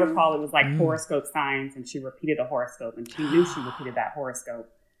 You might recall it was like horoscope signs, and she repeated a horoscope, and she knew she repeated that horoscope,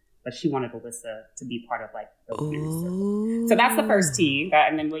 but she wanted Alyssa to be part of like the winner's circle. So that's the first tea,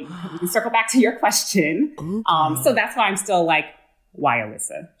 and then we can circle back to your question. So that's why I'm still like, why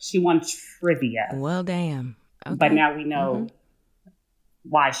Alyssa? She won trivia. Well, damn. Okay. But now we know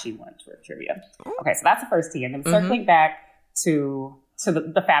why she won trivia. Okay, so that's the first tea, and then circling back to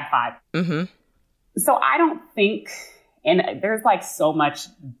the Fab Five. So I don't think, and there's like so much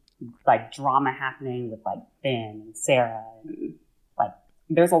like drama happening with like Ben and Sarah, and like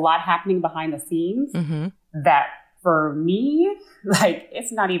there's a lot happening behind the scenes that for me, like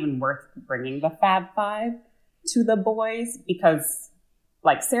it's not even worth bringing the Fab Five to the boys, because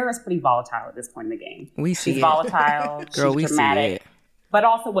like Sarah's pretty volatile at this point in the game. She's volatile, girl, she's dramatic. But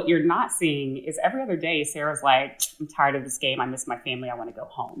also what you're not seeing is every other day, Sarah's like, I'm tired of this game. I miss my family. I want to go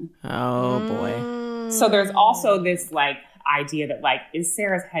home. Oh, boy. So there's also this like idea that like, is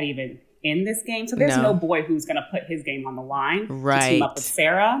Sarah's head even in this game? So there's no boy who's going to put his game on the line to team up with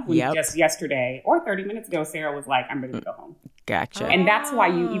Sarah. When just yesterday or 30 minutes ago, Sarah was like, I'm ready to go home. Gotcha. And that's why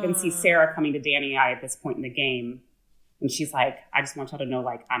you even see Sarah coming to Danny and I at this point in the game. And she's like, I just want y'all to know,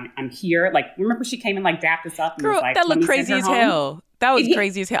 like, I'm here. Like, remember she came and like dapped us up and girl, was like, that looked crazy as hell. That was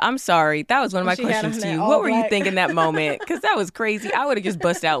crazy as hell. I'm sorry. That was one of my questions to you. What were you thinking in that moment? Because that was crazy. I would have just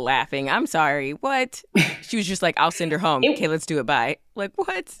bust out laughing. I'm sorry. What? She was just like, I'll send her home. Okay, let's do it. Bye. Like,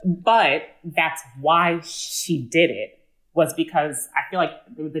 what? But that's why she did it, was because I feel like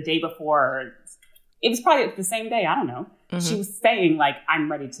the day before, it was probably the same day. I don't know. She was saying like,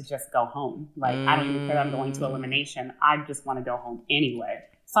 I'm ready to just go home. Like, I don't even care that I'm going to elimination. I just want to go home anyway.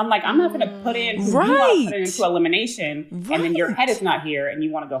 So I'm like, I'm not going to put in who you want to put it into elimination, and then your head is not here, and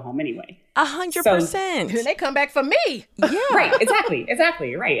you want to go home anyway. 100%. And they come back for me. Yeah. Right.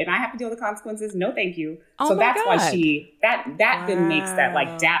 Exactly. Right. And I have to deal with the consequences. No, thank you. Oh so my that's God. why that then makes that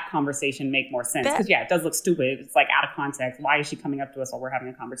like DAP conversation make more sense. Because it does look stupid. It's like out of context. Why is she coming up to us while we're having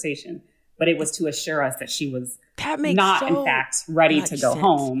a conversation? But it was to assure us that she was not, in fact, ready to go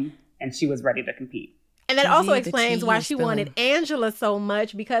home, and she was ready to compete. And that also explains why she wanted Angela so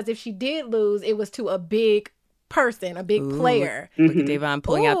much, because if she did lose, it was to a big person, a big player. Look at Davon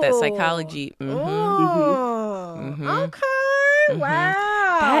pulling out that psychology. Okay.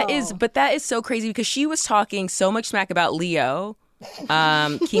 Wow. That is so crazy, because she was talking so much smack about Leo.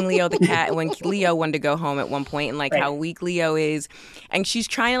 King Leo the cat, when Leo wanted to go home at one point, and like how weak Leo is, and she's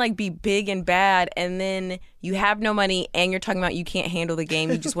trying to like be big and bad, and then you have no money and you're talking about you can't handle the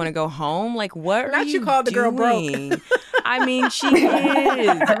game, you just want to go home. Like, what are you called the girl broke. I mean, she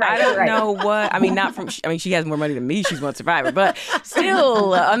is. I don't know what. I mean, she has more money than me. She's one survivor, but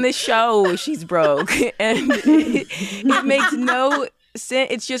still, on this show, she's broke, and it makes no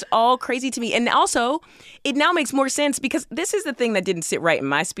sense. It's just all crazy to me. And also, it now makes more sense, because this is the thing that didn't sit right in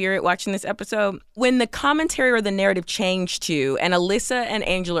my spirit watching this episode. When the commentary or the narrative changed to, and Alyssa and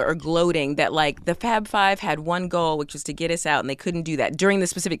Angela are gloating that like the Fab Five had one goal, which was to get us out, and they couldn't do that during the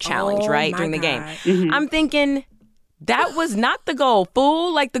specific challenge, right? During the game. I'm thinking, that was not the goal,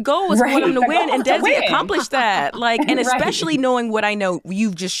 fool. Like, the goal was for them to win, and Desi accomplished that. Like, and especially knowing what I know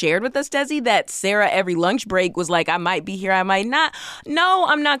you've just shared with us, Desi, that Sarah every lunch break was like, I might be here, I might not. No,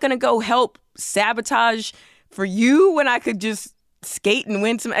 I'm not gonna go help sabotage for you when I could just skate and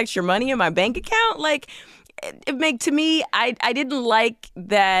win some extra money in my bank account. Like, to me, I didn't like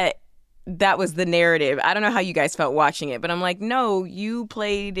that. That was the narrative. I don't know how you guys felt watching it, but I'm like, no, you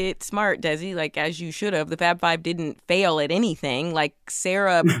played it smart, Desi, like, as you should have. The Fab Five didn't fail at anything. Like,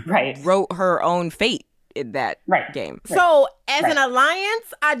 Sarah wrote her own fate in that game. So, as an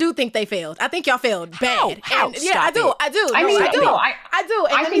alliance, I do think they failed. I think y'all failed bad. How? And, yeah, I do. I mean, I do.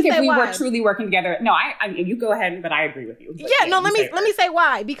 And I think if we were truly working together, you go ahead, but I agree with you. Let me say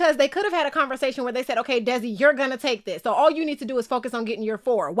why. Because they could have had a conversation where they said, okay, Desi, you're going to take this. So all you need to do is focus on getting your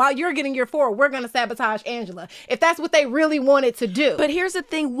 4. While you're getting your 4, we're going to sabotage Angela. If that's what they really wanted to do. But here's the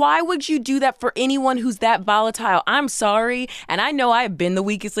thing. Why would you do that for anyone who's that volatile? I'm sorry. And I know I've been the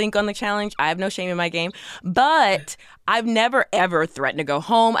weakest link on the challenge. I have no shame in my game. But I've never, ever threatened to go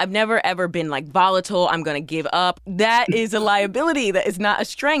home. I've never, ever been like volatile. I'm going to give up. That is a liability. That is not a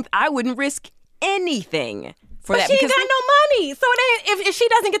strength. I wouldn't risk anything for that. But she ain't got no money. So then if she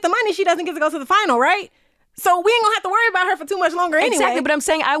doesn't get the money, she doesn't get to go to the final, right? So we ain't gonna have to worry about her for too much longer anyway. Exactly, but I'm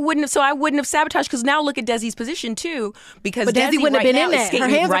saying I wouldn't have sabotaged, because now look at Desi's position too, because But Desi wouldn't have been in that. Her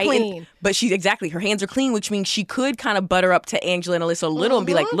hands are clean. But her hands are clean, which means she could kind of butter up to Angela and Alyssa a little and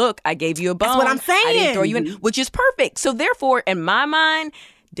be like, look, I gave you a bone. That's what I'm saying. I didn't throw you in, which is perfect. So therefore, in my mind,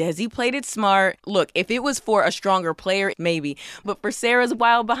 Desi played it smart. Look, if it was for a stronger player, maybe. But for Sarah's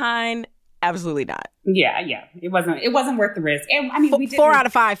wild behind, absolutely not. Yeah. It wasn't worth the risk. And I mean, we did 4 out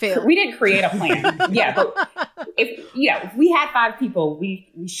of 5 failed. We didn't create a plan. Yeah, but if we had 5 people,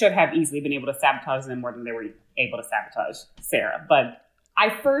 we should have easily been able to sabotage them more than they were able to sabotage Sarah. But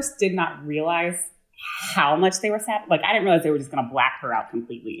I first did not realize how much they were like, I didn't realize they were just going to black her out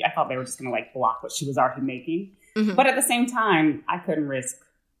completely. I thought they were just going to like block what she was already making. Mm-hmm. But at the same time, I couldn't risk.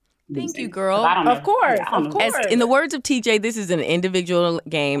 Thank you, girl. Of course. In the words of TJ, this is an individual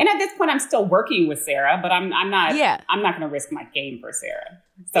game. And at this point, I'm still working with Sarah, but I'm not. Yeah. I'm not going to risk my game for Sarah.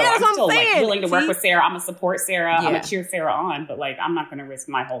 So I'm still like willing to work with Sarah. I'm gonna support Sarah. I'm gonna cheer Sarah on, but like I'm not going to risk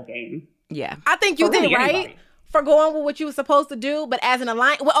my whole game. Yeah, I think you did right for going with what you were supposed to do, but as an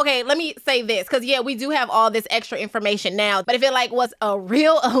alliance, well, okay, let me say this, because we do have all this extra information now, but if it like was a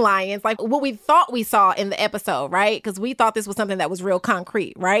real alliance, like what we thought we saw in the episode, right? Because we thought this was something that was real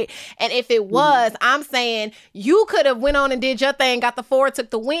concrete, right? And if it was, I'm saying you could have went on and did your thing, got the 4, took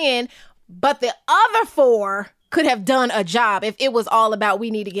the win, but the other 4 could have done a job if it was all about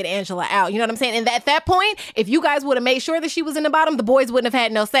we need to get Angela out. You know what I'm saying? And at that point, if you guys would have made sure that she was in the bottom, the boys wouldn't have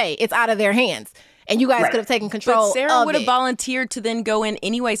had no say. It's out of their hands. And you guys could have taken control. But Sarah would have volunteered to then go in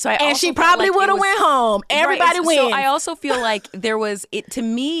anyway. So she probably would have went home. Everybody wins. So I also feel like there was to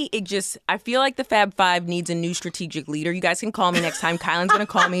me. I feel like the Fab Five needs a new strategic leader. You guys can call me next time. Kylan's gonna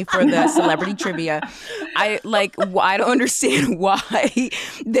call me for the celebrity trivia. I don't understand why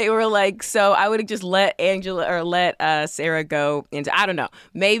they were like. So I would have just let Sarah go into. I don't know.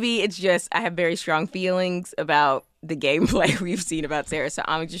 Maybe it's just I have very strong feelings about the gameplay we've seen about Sarah. So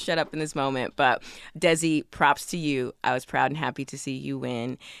I'm going to just shut up in this moment. But Desi, props to you. I was proud and happy to see you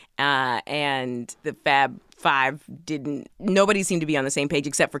win. And the Fab Five nobody seemed to be on the same page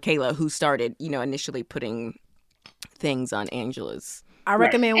except for Kayla, who started, initially putting things on Angela's. I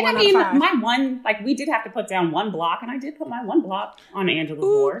recommend right. 1 out of 5. My one, we did have to put down 1 block, and I did put my 1 block on Angela's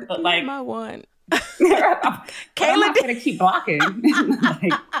board. But my 1. Kayla not going to keep blocking.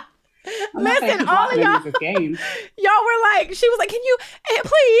 Listen, all of y'all, y'all were like, she was like, can you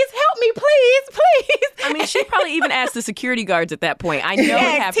please help me, please. I mean, she probably even asked the security guards at that point. I know it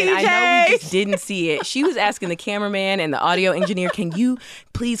happened. TJ. I know we just didn't see it. She was asking the cameraman and the audio engineer, can you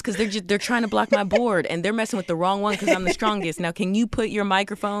please, because they're trying to block my board and they're messing with the wrong one because I'm the strongest. Now, can you put your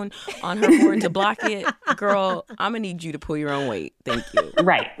microphone on her board to block it? Girl, I'm going to need you to pull your own weight. Thank you.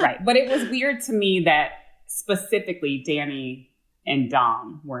 Right. But it was weird to me that specifically Danny and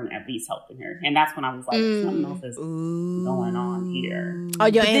Dom weren't at least helping her. And that's when I was like, something else is going on here. Oh,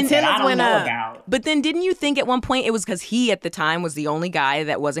 your antennas went up. But then didn't you think at one point it was because he at the time was the only guy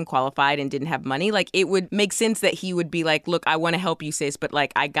that wasn't qualified and didn't have money? Like, it would make sense that he would be like, look, I want to help you, sis, but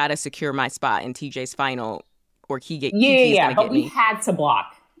like, I got to secure my spot in TJ's final or Kiki's but we had to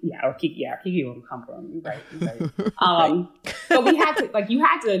block. Kiki wouldn't come from. Right. But we had to, you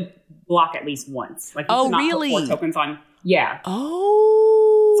had to block at least once. Like, you could not put 4 tokens on. Yeah.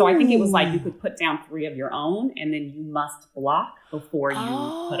 Oh. So I think it was like you could put down 3 of your own, and then you must block before you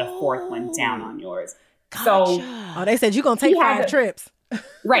put a 4th one down on yours. Gotcha. So they said you're gonna take 5 trips.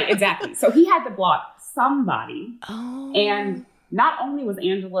 Right, exactly. So he had to block somebody. Oh. And not only was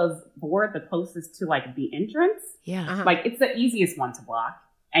Angela's board the closest to the entrance, it's the easiest one to block,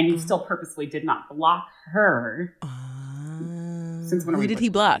 and you still purposefully did not block her. Since when who did he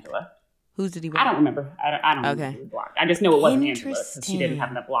block? Who did he block? I don't remember. I don't remember who he blocked. I just know it wasn't Angela because she didn't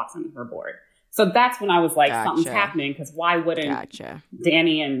have enough blocks on her board. So that's when I was like, something's happening, because why wouldn't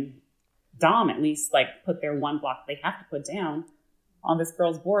Danny and Dom at least put their 1 block they have to put down on this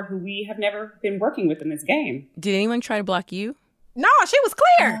girl's board who we have never been working with in this game? Did anyone try to block you? No, she was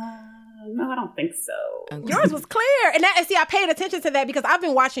clear. No, I don't think so. Okay. Yours was clear. And I paid attention to that because I've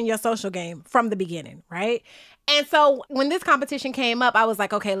been watching your social game from the beginning, right? And so when this competition came up, I was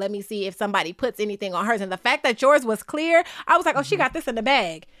like, okay, let me see if somebody puts anything on hers. And the fact that yours was clear, I was like, oh, she got this in the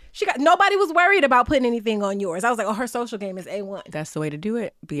bag. Nobody was worried about putting anything on yours. I was like, oh, her social game is A1. That's the way to do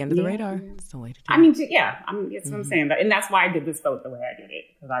it. Be under the radar. That's the way to do it. I mean, that's what I'm saying. And that's why I did this vote the way I did it.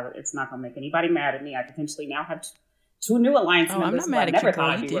 Because it's not going to make anybody mad at me. I potentially now have 2 new alliance members. I'm not mad at you,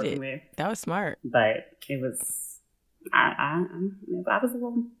 girl. You did it. With. That was smart. But it was, I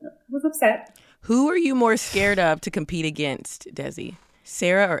was upset. Who are you more scared of to compete against, Desi?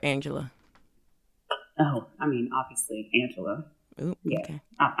 Sarah or Angela? Oh, I mean, obviously Angela. Ooh, okay.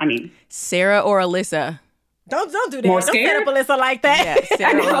 I mean, Sarah or Alyssa? Don't do that. More Don't set scared? up Alyssa like that. Yeah,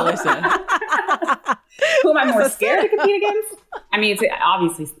 Sarah or Alyssa. Who am I more scared to compete against? I mean, it's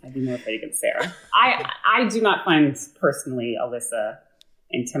obviously I'd be more afraid against Sarah. I do not find personally Alyssa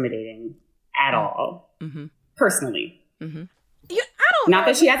intimidating at all. Mm-hmm. Personally. Mm-hmm. I don't Not know.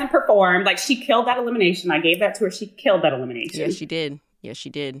 that she hasn't performed. Like, she killed that elimination. I gave that to her. She killed that elimination. Yes, she did. Yes, she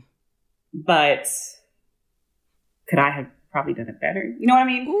did. But could I have probably done it better? You know what I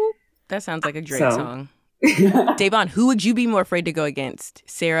mean? Ooh, that sounds like a Drake So. song. Davon, who would you be more afraid to go against,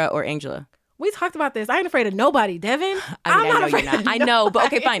 Sarah or Angela? We talked about this. I ain't afraid of nobody, Devin. I mean, I know afraid you're not. of I know, but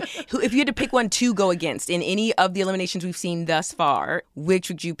okay, fine. If you had to pick one to go against in any of the eliminations we've seen thus far, which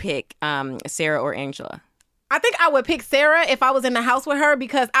would you pick, Sarah or Angela? I think I would pick Sarah if I was in the house with her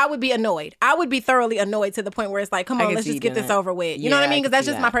because I would be annoyed. I would be thoroughly annoyed to the point where it's like, come I on, can let's see just you get doing this that. over with. You Yeah, know what I I mean? can Because that's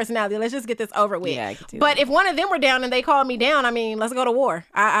see just that. my personality. Let's just get this over with. Yeah, I can see But that. if one of them were down and they called me down, I mean, let's go to war.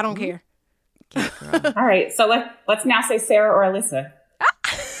 I don't care. All right. So let's now say Sarah or Alyssa.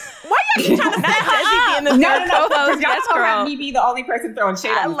 Why are you trying to set her up? No, Because y'all yes, don't girl. have me be the only person throwing shade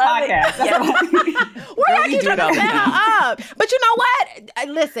I on the love it. podcast. That's what Why Girl, are we you do it trying all to the set time. her up? But you know what?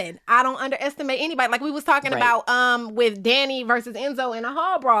 Listen, I don't underestimate anybody. Like we was talking Right. about with Danny versus Enzo in a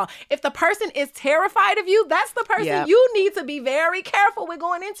hall brawl. If the person is terrified of you, that's the person Yeah. you need to be very careful with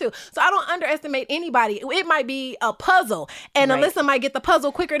going into. So I don't underestimate anybody. It might be a puzzle, and Right. Alyssa might get the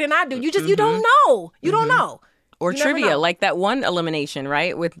puzzle quicker than I do. You just you don't know. You don't know. Or You never trivia, know. like that one elimination,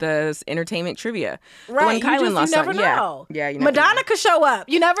 right? With the entertainment trivia. Right. The one Kylan you lost never on. know. Yeah, you never Madonna know. could show up.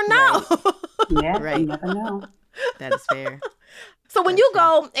 You never know. yeah, Right. you never know. That is fair. So when you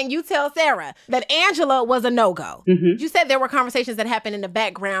go and you tell Sarah that Angela was a no-go, you said there were conversations that happened in the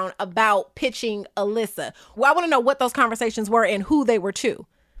background about pitching Alyssa. Well, I want to know what those conversations were and who they were to.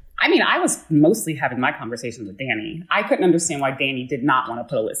 I mean, I was mostly having my conversations with Danny. I couldn't understand why Danny did not want to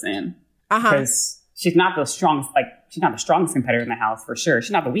put Alyssa in. Because she's not the strongest, she's not the strongest competitor in the house for sure.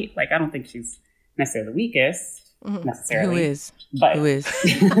 She's not the weak. I don't think she's necessarily the weakest, necessarily. Who is? But Who is?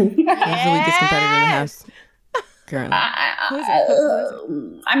 Who's the weakest competitor in the house? Currently.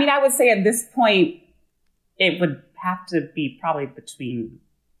 I mean, I would say at this point, it would have to be probably between,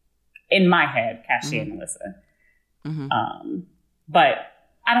 in my head, Cassie and Alyssa. But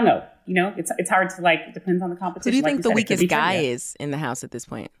I don't know. You know, it's hard to it depends on the competition. Who do you Like think the said, it could weakest be guy trivia. is in the house at this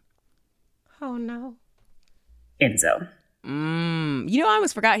point? Oh, no. Enzo. You know, I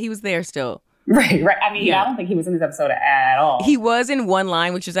almost forgot he was there still. Right. I mean, Yeah. I don't think he was in this episode at all. He was in one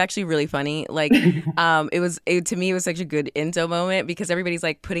line, which is actually really funny. To me, it was such a good Enzo moment because everybody's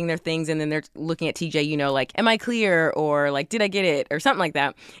putting their things and then they're looking at TJ, am I clear? Or did I get it? Or something like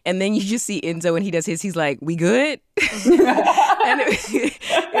that. And then you just see Enzo when he does his, he's like, we good? And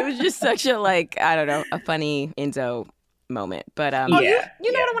it was just such a, I don't know, a funny Enzo moment. But You know what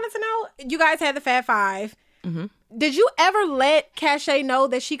I wanted to know? You guys had the Fab Five. Did you ever let Cache know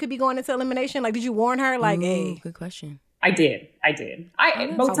that she could be going into elimination? Did you warn her? Hey. good question. I did.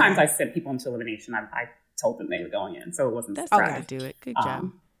 Both times I sent people into elimination, I told them they were going in. So it wasn't That's surprising. how to do it. Good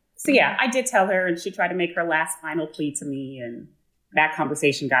job. So yeah, I did tell her, and she tried to make her last final plea to me, and that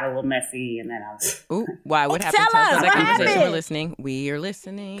conversation got a little messy, and then I was... Ooh, why? What happened? tell us, us what that conversation. happened? We're listening. We are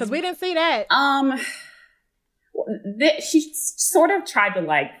listening. Because we didn't see that. She sort of tried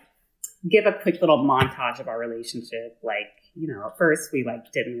to give a quick little montage of our relationship. At first we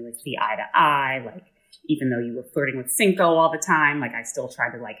didn't really see eye to eye. Even though you were flirting with Cinco all the time, I still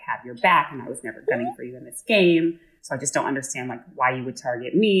tried to have your back, and I was never gunning for you in this game. So I just don't understand why you would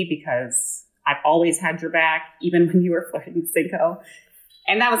target me, because I've always had your back, even when you were flirting with Cinco.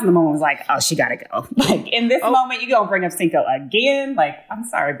 And that was the moment I was oh, she gotta go. In this moment, you gonna bring up Cinco again? I'm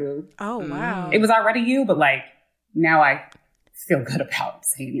sorry, boo. Oh, wow. It was already you, but now I feel good about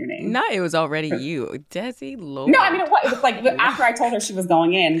saying your name. No, it was already you. Desi, Lord. No, I mean, it was after I told her she was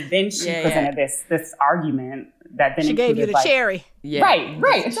going in, then she presented this argument that then She gave you the cherry. Yeah.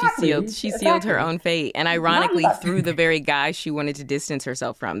 Right, exactly. She sealed her own fate. And ironically, through the very guy she wanted to distance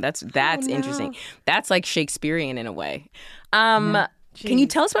herself from. That's interesting. That's Shakespearean in a way. Can you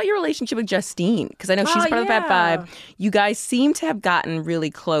tell us about your relationship with Justine? Because I know she's part of the Fab Five. You guys seem to have gotten really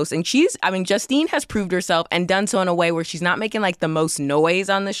close. And Justine has proved herself and done so in a way where she's not making the most noise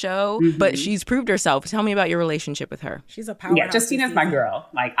on the show, but she's proved herself. Tell me about your relationship with her. She's a powerhouse. Yeah, Justine is my girl.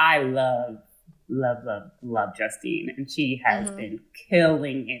 I love Justine. And she has been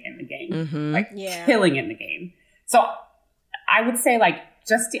killing it in the game. Killing it in the game. So I would say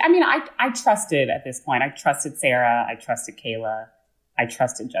Justine, I trusted at this point. I trusted Sarah. I trusted Kayla. I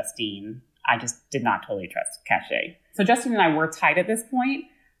trusted Justine. I just did not totally trust Cache. So Justine and I were tight at this point.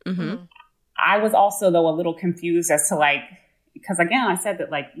 I was also, though, a little confused as to because again, I said that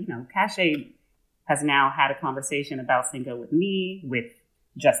Cache has now had a conversation about Cinco with me, with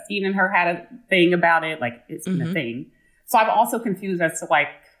Justine and her had a thing about it. Like, it's been a thing. So I'm also confused as to like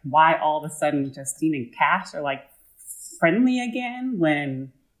why all of a sudden Justine and Cash are like friendly again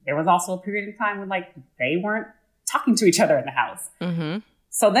when there was also a period of time when like they weren't talking to each other in the house.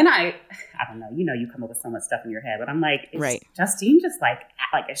 So then I don't know, you come up with so much stuff in your head, but I'm like, is Justine just like,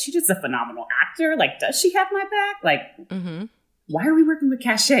 is she just a phenomenal actor? Like, does she have my back? Like, why are we working with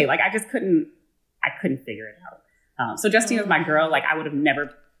Cachet? Like, I couldn't figure it out. So Justine was my girl. Like, I would have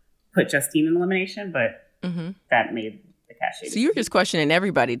never put Justine in elimination, but that made the Cachet. So you were just questioning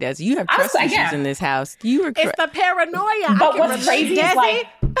everybody, Des. You have trust issues in this house. You were it's the paranoia. But what's crazy is like,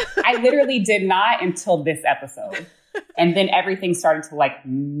 I literally did not until this episode. And then everything started to like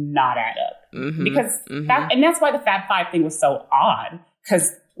not add up because and that's why the Fab Five thing was so odd.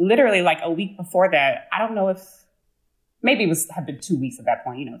 Because literally like a week before that, I don't know if maybe it had been 2 weeks at that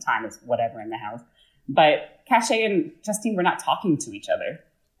point. Time is whatever in the house. But Cachet and Justine were not talking to each other,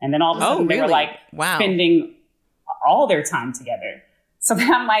 and then all of a sudden they were like spending all their time together. So then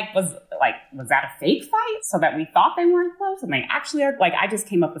I'm like, was that a fake fight? So that we thought they weren't close, and they actually are. Like, I just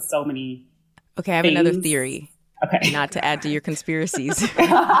came up with so many. Okay, I have another theory. Okay. Not to add to your conspiracies, but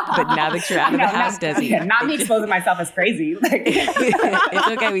now that you're out of the house, Desi. Not me exposing myself as crazy. It's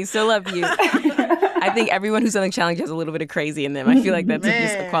okay. We still love you. I think everyone who's on the challenge has a little bit of crazy in them. I feel like that's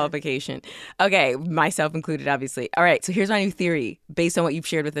just a qualification. Okay, myself included, obviously. All right, so here's my new theory based on what you've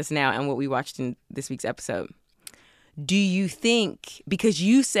shared with us now and what we watched in this week's episode. Do you think, because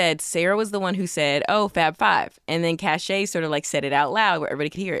you said Sarah was the one who said, oh, Fab Five, and then Cachet sort of like said it out loud where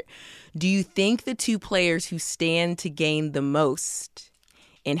everybody could hear it. Do you think the two players who stand to gain the most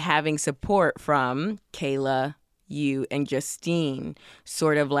in having support from Kayla, you, and Justine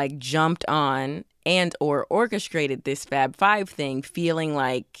sort of like jumped on and or orchestrated this Fab Five thing, feeling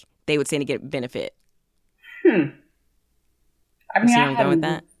like they would stand to get benefit? I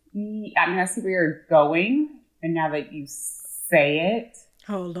mean, I I see where you're going. And now that you say it.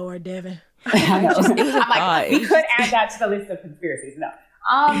 Oh, Lord, Devin. I know. I'm like, we could add that to the list of conspiracies. No.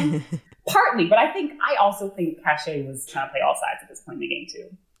 Partly, but I also think Cachet was trying to play all sides at this point in the game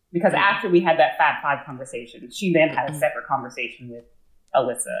too. Because after we had that Fab Five conversation, she then had a separate conversation with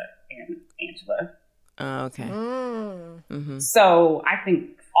Alyssa and Angela. Oh, okay. So I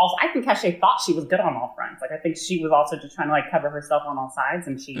think Cachet thought she was good on all fronts. Like, I think she was also just trying to like cover herself on all sides,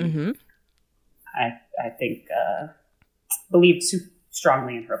 and she, I think, believed too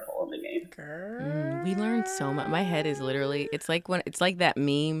strongly in her pull in the game. We learned so much. My head is literally, it's like that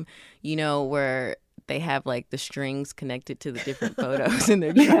meme, where they have like the strings connected to the different photos and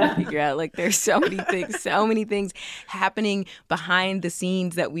they're trying to figure out like there's so many things happening behind the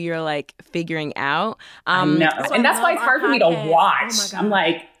scenes that we are like figuring out. And that's why it's hard for me to watch. I'm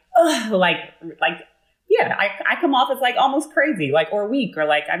like, ugh, yeah, I come off as like almost crazy, like, or weak, or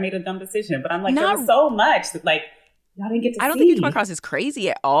like I made a dumb decision. But I'm like, there was so much that like y'all didn't get to see. I don't think you come across as crazy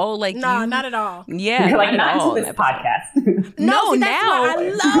at all. Like, no, not at all. Yeah, you're like not until this podcast. No, now I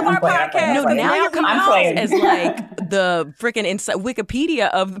love our podcast. No, now you're coming off as like the freaking Wikipedia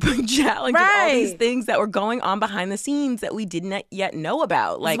of the challenge and all these things that were going on behind the scenes that we didn't yet know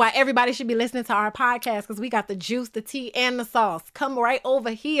about. Like, that's why everybody should be listening to our podcast, because we got the juice, the tea, and the sauce. Come right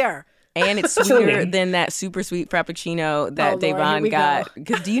over here. And it's sweeter than that super sweet Frappuccino that Davon got.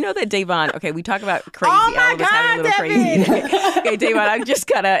 Because do you know that Davon, okay, we talk about crazy. Oh my God, having a little Devin. crazy. Okay, Davon, I just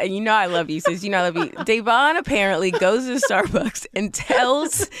gotta, and you know I love you, sis. You know I love you. Davon apparently goes to Starbucks and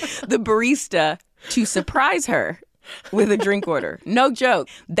tells the barista to surprise her with a drink order. No joke.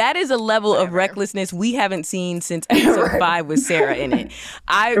 That is a level of recklessness we haven't seen since episode 5 with Sarah in it.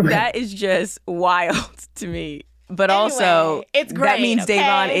 That is just wild to me. But also, it's great, that means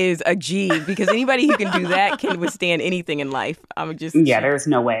Davon is a G, because anybody who can do that can withstand anything in life. There's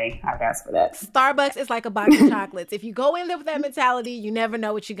no way I'd ask for that. Starbucks is like a box of chocolates. If you go in there with that mentality, you never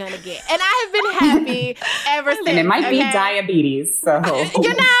know what you're going to get. And I have been happy ever since. And it might be diabetes, so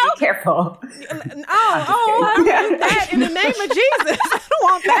be careful. I don't want that in the name of Jesus. I don't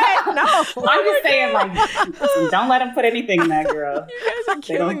want that. No. I'm just saying, like, don't let them put anything in that, girl. You guys are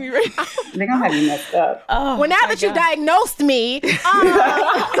killing me right now. They're going to have you messed up. Well, now that you diagnosed me, let's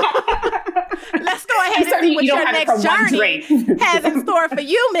go ahead and see what your next journey has in store for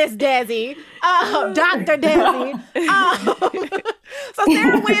you, Miss Desi, Dr. Desi. So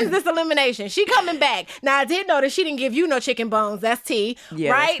Sarah wins this elimination. She coming back. Now, I did notice she didn't give you no chicken bones. That's T,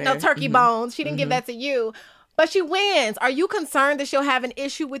 right? No turkey bones. She didn't give that to you. But she wins. Are you concerned that she'll have an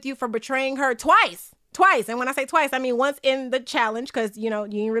issue with you for betraying her twice? Twice. And when I say twice, I mean once in the challenge, because, you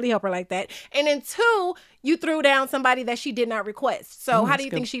didn't really help her like that. And then 2, you threw down somebody that she did not request. So how do you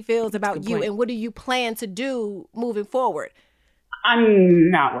think she feels about you, and what do you plan to do moving forward? I'm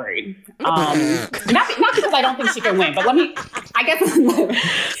not worried. Not because I don't think she can win, but let me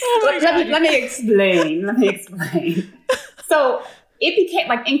explain. So it became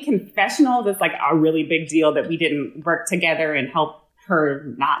like in confessional, it's like a really big deal that we didn't work together and help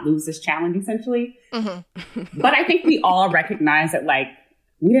her not lose this challenge, essentially. But I think we all recognize that, like,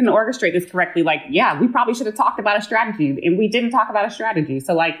 we didn't orchestrate this correctly. Like, yeah, we probably should have talked about a strategy, and we didn't talk about a strategy.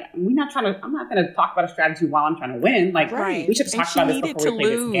 So, like, I'm not going to talk about a strategy while I'm trying to win. Like, we should have talked about this before we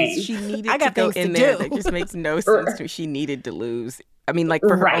play this game. She needed to go in there. That just makes no sense to me. She needed to lose. I mean, like,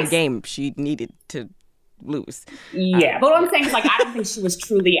 for her own game, she needed to lose. Yeah, but what I'm saying is, like, I don't think she was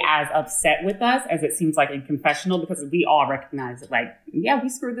truly as upset with us as it seems like in confessional, because we all recognize that, like, yeah, we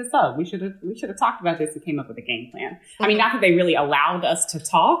screwed this up. We should have talked about this and came up with a game plan. I mean, not that they really allowed us to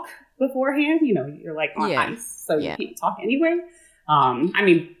talk beforehand. You're like on ice, so you can't talk anyway. I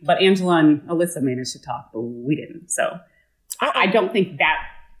mean, but Angela and Alyssa managed to talk, but we didn't. So I don't think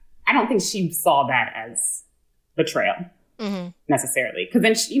she saw that as betrayal. Necessarily, because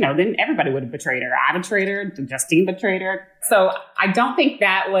then everybody would have betrayed her. I betrayed her. Justine betrayed her. So I don't think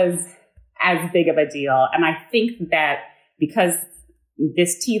that was as big of a deal. And I think that because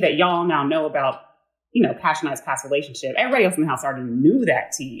this tea that y'all now know about, Cash and I's past relationship, everybody else in the house already knew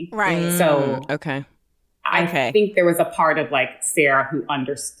that tea. Right. So okay. I think there was a part of like Sarah who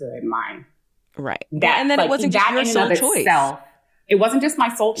understood my right. That, and then it wasn't just your sole choice. It wasn't just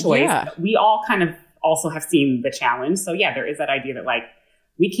my sole choice. Yeah. We all kind of also have seen the challenge. So yeah, there is that idea that like,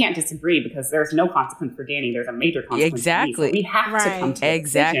 we can't disagree because there's no consequence for Danny. There's a major consequence. Exactly. For me. So we have to come to a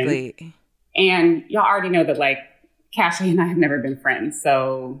decision. And y'all already know that like Cassie and I have never been friends.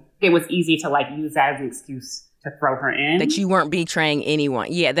 So it was easy to like use that as an excuse to throw her in. That you weren't betraying anyone.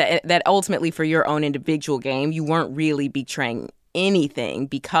 Yeah, that ultimately for your own individual game, you weren't really betraying anything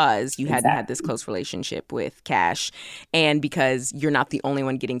because you hadn't had this close relationship with Cash, and because you're not the only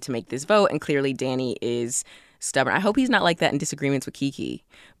one getting to make this vote, and clearly Danny is stubborn. I hope he's not like that in disagreements with Kiki,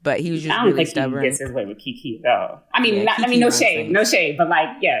 but he was just really stubborn. I don't think he gets his way with Kiki though. I mean, no shade, but like,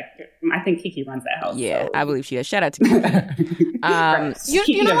 yeah, I think Kiki runs that house. Yeah, so. I believe she does. Shout out to Kiki.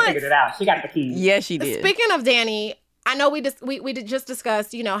 Kiki you know what? Figured it out. She got the keys. Yeah, she did. Speaking of Danny, I know we just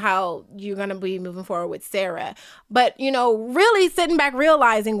discussed, how you're going to be moving forward with Sarah. But, really sitting back,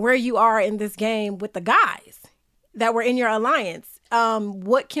 realizing where you are in this game with the guys that were in your alliance.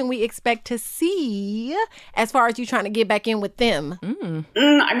 What can we expect to see as far as you trying to get back in with them? I mean,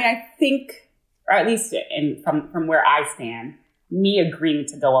 I think, or at least from where I stand, me agreeing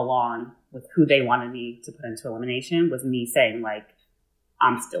to go along with who they wanted me to put into elimination was me saying, like,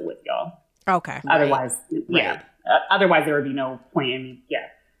 I'm still with y'all. Okay. Otherwise, yeah. Otherwise, there would be no point in me. Yeah.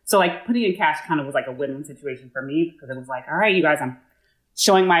 So, like, putting in Cash kind of was like a win-win situation for me because it was like, all right, you guys, I'm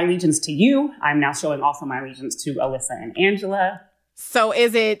showing my allegiance to you. I'm now showing also my allegiance to Alyssa and Angela. So,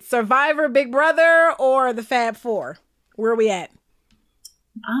 is it Survivor, Big Brother, or the Fab Four? Where are we at?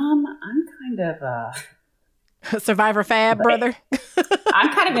 I'm kind of Survivor Fab brother.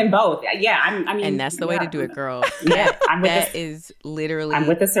 I'm kind of in both. Yeah, I mean, and that's the way to do it, girl. Yeah, that is literally. I'm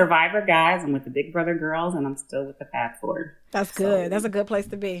with the Survivor guys. I'm with the Big Brother girls, and I'm still with the Fab Four. That's good. So, that's a good place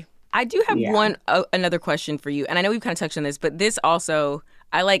to be. I do have another question for you, and I know we've kind of touched on this, but this also,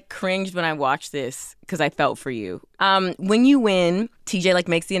 I like cringed when I watched this because I felt for you. When you win, TJ like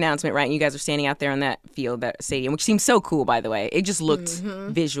makes the announcement, right? And you guys are standing out there on that field, that stadium, which seems so cool, by the way. It just looked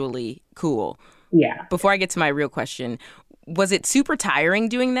visually cool. Yeah. Before I get to my real question, was it super tiring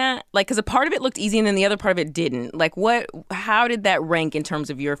doing that? Like, because a part of it looked easy and then the other part of it didn't. Like, how did that rank in terms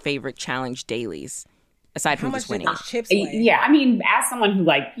of your favorite challenge dailies? Aside from just winning. Yeah, I mean, as someone who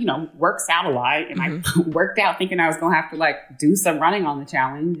works out a lot, and I worked out thinking I was going to have to do some running on the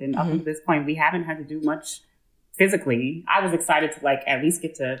challenge, and up to this point, we haven't had to do much physically. I was excited to at least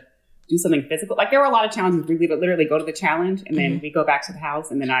get to do something physical. Like there were a lot of challenges where we would literally go to the challenge, and then we go back to the house,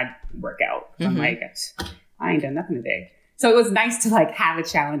 and then I'd work out. I'm like, I ain't done nothing today. So it was nice to have a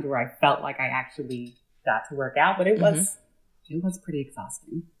challenge where I felt like I actually got to work out, but it was pretty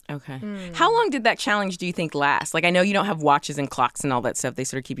exhausting. Okay. How long did that challenge, do you think, last? Like, I know you don't have watches and clocks and all that stuff. They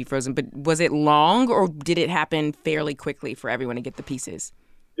sort of keep you frozen. But was it long, or did it happen fairly quickly for everyone to get the pieces?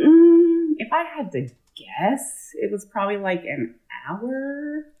 If I had to guess, it was probably an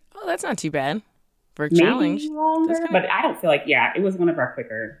hour. Oh, that's not too bad for a Maybe challenge. Longer, but I don't feel like, it was one of our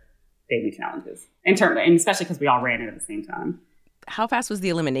quicker daily challenges. And especially because we all ran it at the same time. How fast was the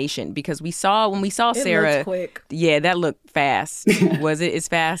elimination? Because when we saw Sarah, quick. Yeah, that looked fast. Was it as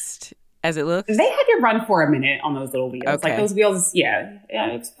fast as it looks? They had to run for a minute on those little wheels. Okay. Like those wheels, yeah,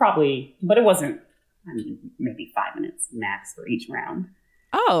 it's probably, but it wasn't, I mean, maybe 5 minutes max for each round.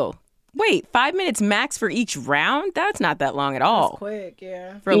 Oh, wait, 5 minutes max for each round? That's not that long at all. That's quick,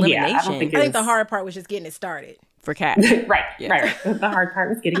 yeah. For elimination. Yeah, I don't think I think the hard part was just getting it started. For Kat. right. Yeah. The hard part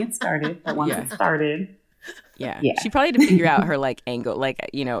was getting it started. But once Yeah. it started, Yeah. Yeah. She probably had to figure out her like angle, like,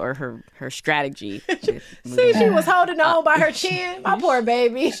 you know, or her strategy. See, she was holding on by her chin. My poor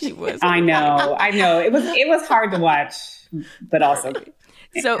baby. She was. I know. It was hard to watch, but also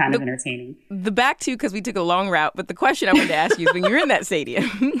So kind of entertaining. The back to, because we took a long route, but the question I wanted to ask you is when you're in that stadium.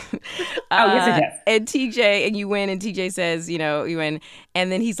 Yes. And TJ, and you win, and TJ says, you know, you win.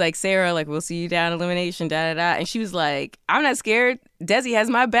 And then he's like, Sarah, like, we'll see you down elimination, da da da. And she was like, I'm not scared. Desi has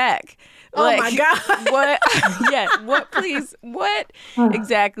my back. Oh Like, my God. What? Yeah. What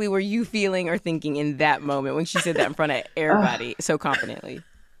exactly were you feeling or thinking in that moment when she said that in front of everybody so confidently?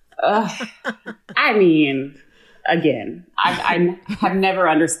 I mean, again, I have never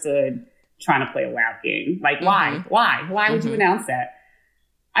understood trying to play a loud game. Like, why? Why would you announce that?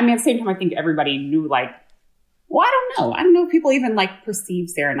 I mean, at the same time, I think everybody knew, like, well, I don't know. I don't know if people even, like, perceive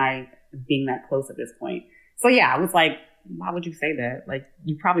Sarah and I being that close at this point. So, yeah, I was like, why would you say that? Like,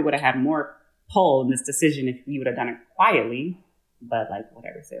 you probably would have had more pull in this decision if you would have done it quietly. But, like,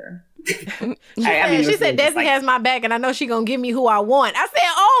 whatever, Sarah. She said, Desi like, has my back, and I know she's going to give me who I want. I said,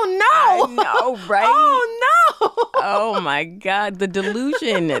 oh, no. I know, right? Oh, no. Oh, my God. The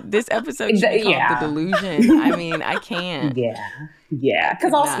delusion. This episode should be called Yeah. The Delusion. I mean, I can't. Yeah.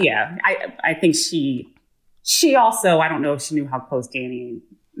 Because also, yeah, I think she also, I don't know if she knew how close Danny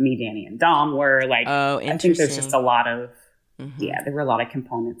and Dom were. Like, Oh, I think there's interesting. just a lot of, there were a lot of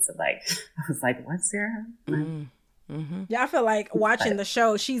components of, like, I was like, what, Sarah? Yeah, I feel like watching the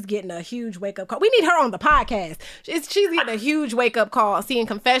show, she's getting a huge wake-up call. We need her on the podcast. She's getting a huge wake-up call, seeing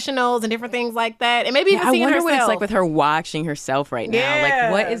confessionals and different things like that. And maybe even I seeing wonder herself. what it's like with her watching herself right now.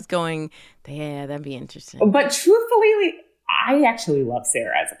 Yeah. Like, what is going... Yeah, that'd be interesting. But truthfully, I actually love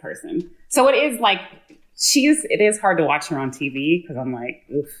Sarah as a person. So it is like, it is hard to watch her on TV because I'm like,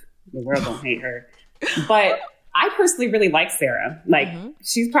 oof, the world don't hate her. But I personally really like Sarah. Like,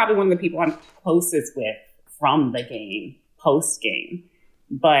 she's probably one of the people I'm closest with from the game, post-game.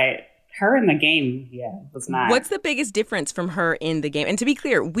 But her in the game, was not. What's the biggest difference from her in the game? And to be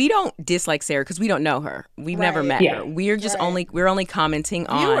clear, we don't dislike Sarah because we don't know her. We've never met her. We're just we're only commenting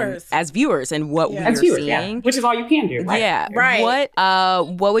on as viewers and what we're seeing. Which is all you can do, right? Yeah. Right.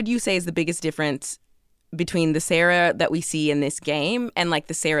 What would you say is the biggest difference between the Sarah that we see in this game and like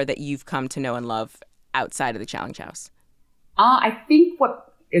the Sarah that you've come to know and love outside of the Challenge House? I think what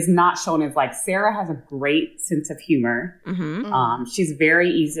is not shown is like Sarah has a great sense of humor. She's very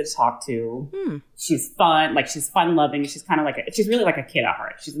easy to talk to. She's fun, like she's fun loving. She's kind of like she's really like a kid at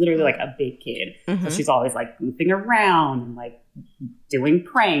heart. She's literally like a big kid. So she's always like goofing around and like doing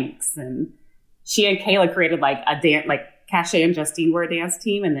pranks. And she and Kayla created like a dance, like Cachet and Justine were a dance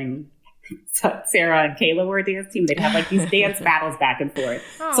team, and then Sarah and Kayla were a dance team. They'd have like these dance battles back and forth.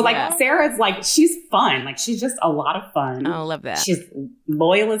 So like Sarah's like, she's fun. Like she's just a lot of fun. Oh, I love that. She's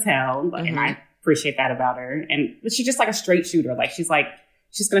loyal as hell. And I appreciate that about her. But she's just like a straight shooter. Like she's going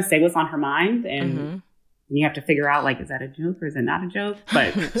to say what's on her mind. And you have to figure out like, is that a joke or is it not a joke?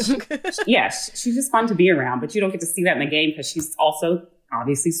 But she's just fun to be around. But you don't get to see that in the game because she's also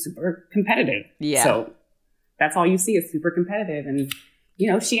obviously super competitive. Yeah. So that's all you see is super competitive. And you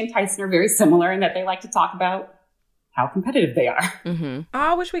know, she and Tyson are very similar in that they like to talk about how competitive they are.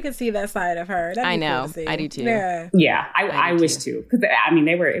 I wish we could see that side of her. That'd be I know. cool to see. I do too. Yeah, I wish too. Because I mean,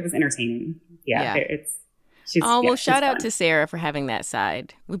 it was entertaining. Yeah. Shout out to Sarah for having that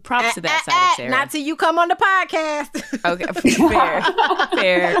side. We props to that side of Sarah. Not till you come on the podcast. Okay,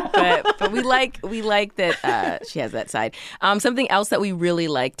 fair. But we like that she has that side. Something else that we really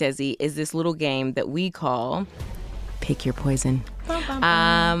like, Desi, is this little game that we call Pick Your Poison.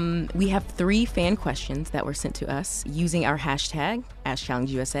 We have 3 fan questions that were sent to us using our hashtag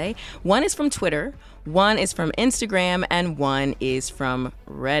 #AskChallengeUSA. One is from Twitter, one is from Instagram, and one is from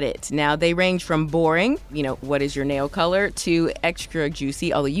Reddit. Now, they range from boring, you know, what is your nail color, to extra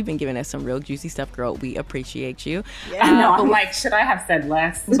juicy, although you've been giving us some real juicy stuff, girl. We appreciate you. I know. I'm like, should I have said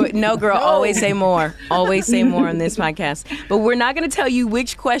less? But no, girl, always say more. Always say more on this podcast. But we're not going to tell you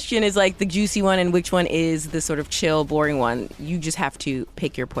which question is like the juicy one and which one is the sort of chill, boring one. You just have to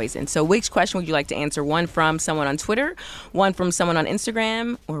pick your poison. So which question would you like to answer? One from someone on Twitter, one from someone on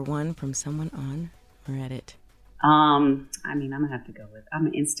Instagram, or one from someone on Reddit? I mean, I'm gonna have to go with, I'm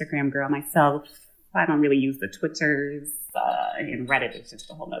an Instagram girl myself. I don't really use the Twitters, and Reddit is just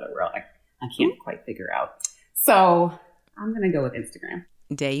a whole nother world. I can't quite figure out. So I'm gonna go with Instagram.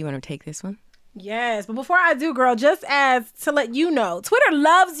 Day, you want to take this one? Yes, but before I do, girl, just as to let you know, Twitter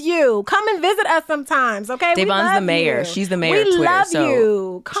loves you. Come and visit us sometimes, okay? Devon's the mayor. You. She's the mayor of Twitter. We love so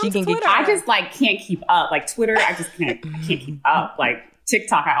you. Come she to can Twitter. I just like can't keep up. Like Twitter, I can't keep up. Like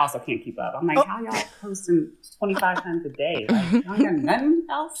TikTok, I also can't keep up. I'm like, how y'all posting 25 times a day? Like, y'all got nothing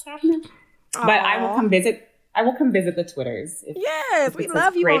else happening? But I will come visit. I will come visit the Twitters. Yes, we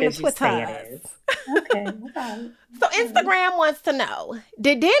love you on the Twitters. Okay. So Instagram wants to know,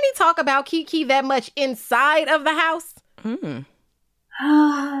 did Danny talk about Kiki that much inside of the house?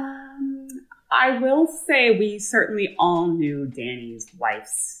 I will say we certainly all knew Danny's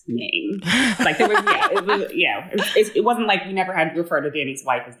wife's name. Like there was, it wasn't like we never had to refer to Danny's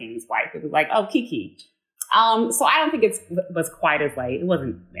wife as Danny's wife. It was like, oh, Kiki. So I don't think it was quite as like, it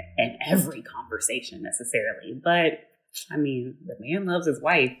wasn't in every conversation necessarily, but I mean, the man loves his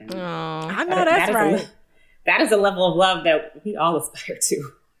wife. And I know that's right. That is a level of love that we all aspire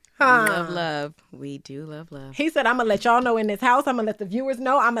to. Love. We do love. He said, I'm going to let y'all know in this house. I'm going to let the viewers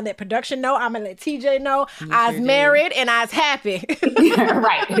know. I'm going to let production know. I'm going to let TJ know. I was married and I was happy.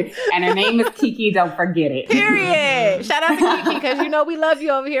 Right. And her name is Kiki. Don't forget it. Period. Shout out to Kiki because you know we love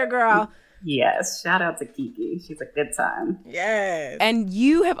you over here, girl. Yes, shout out to Kiki. She's a good time. Yes. And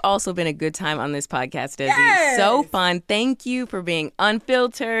you have also been a good time on this podcast, Desi. Yes. So fun. Thank you for being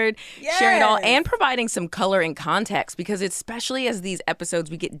unfiltered, sharing it all, and providing some color and context, because especially as these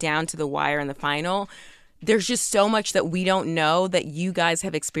episodes, we get down to the wire in the final, there's just so much that we don't know that you guys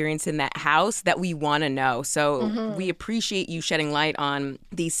have experienced in that house that we want to know. So we appreciate you shedding light on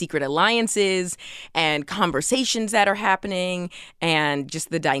these secret alliances and conversations that are happening and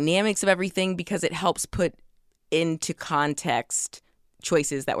just the dynamics of everything, because it helps put into context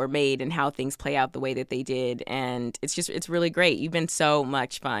choices that were made and how things play out the way that they did. And it's really great. You've been so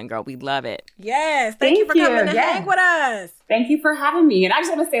much fun, girl. We love it. Yes. Thank you for coming to hang with us. Thank you for having me. And I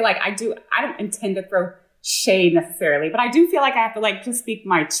just want to say, like, I don't intend to throw shade necessarily, but I do feel like I have to like just speak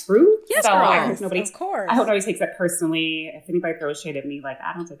my truth. Yes, so girl. I hope nobody, of course. I hope nobody takes it personally. If anybody throws shade at me, like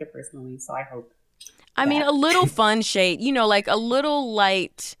I don't take it personally. So I hope. I mean, a little fun shade, like a little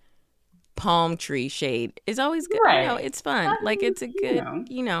light palm tree shade is always good. Right. It's fun. Like it's a good,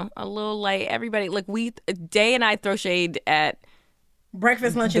 a little light. Everybody, like Day and I throw shade at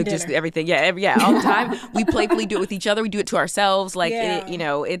breakfast, lunch, and dinner. Just everything. Yeah, all the time. We playfully do it with each other. We do it to ourselves. Like,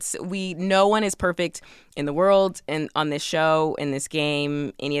 no one is perfect in the world and on this show, in this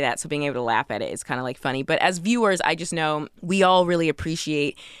game, any of that. So being able to laugh at it is kind of like funny. But as viewers, I just know we all really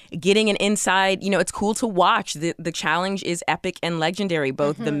appreciate getting an inside. It's cool to watch. The challenge is epic and legendary,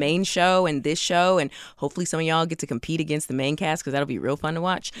 both the main show and this show. And hopefully some of y'all get to compete against the main cast because that'll be real fun to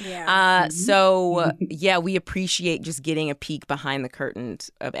watch. Yeah. We appreciate just getting a peek behind the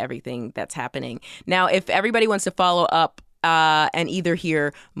curtains of everything that's happening. Now, if everybody wants to follow up and either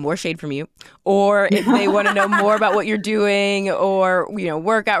hear more shade from you, or if they want to know more about what you're doing, or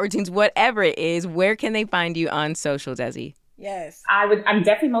workout routines, whatever it is, where can they find you on social, Desi? Yes, I'm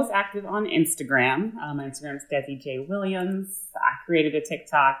definitely most active on Instagram. My Instagram is Desi J. Williams. I created a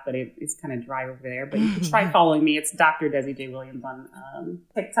TikTok, but it's kind of dry over there. But you can try following me. It's Dr. Desi J. Williams on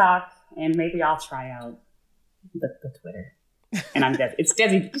TikTok, and maybe I'll try out the Twitter. And it's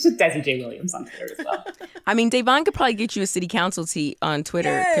just Desi J. Williams on Twitter as well. I mean, Devon could probably get you a city council seat on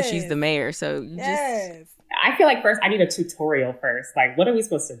Twitter because she's the mayor. So I feel like first I need a tutorial first. Like, what are we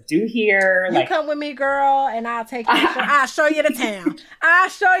supposed to do here? You come with me, girl, and I'll take you. I'll show you the town.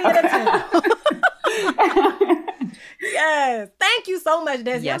 Yes. Thank you so much,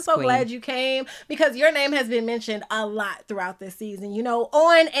 Desi. Yes, I'm so glad you came because your name has been mentioned a lot throughout this season,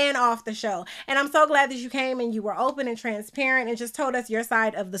 on and off the show. And I'm so glad that you came and you were open and transparent and just told us your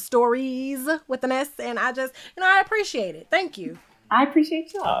side of the stories with an S. And I just, I appreciate it. Thank you. I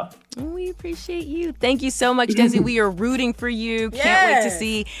appreciate y'all. We appreciate you. Thank you so much, Desi. We are rooting for you. Can't wait to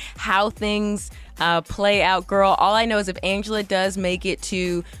see how things play out, girl. All I know is if Angela does make it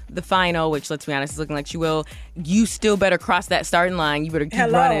to the final, which let's be honest, is looking like she will, you still better cross that starting line. You better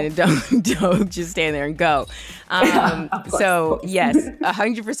keep running and don't just stand there and go. So yes,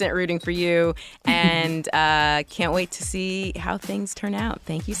 100% rooting for you, and can't wait to see how things turn out.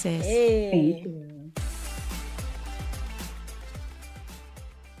 Thank you, sis. Hey. Thank you.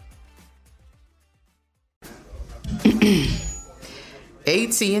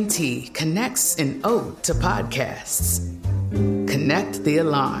 AT&T connects an ode to podcasts. Connect the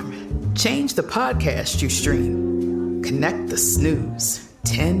alarm. Change the podcast you stream. Connect the snooze.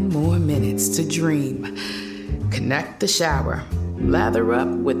 10 more minutes to dream. Connect the shower. Lather up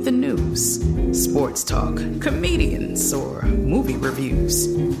with the news. Sports talk, comedians, or movie reviews.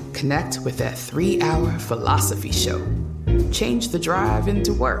 Connect with that 3-hour philosophy show. change the drive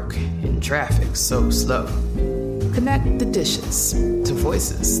into work in traffic so slow. Connect the dishes to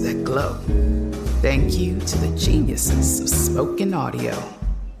voices that glow. Thank you to the geniuses of spoken audio.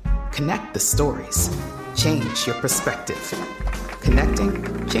 Connect the stories. Change your perspective.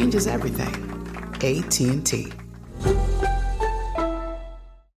 Connecting changes everything. AT&T.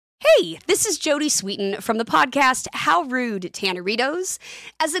 Hey, this is Jodie Sweetin from the podcast How Rude, Tanneritos.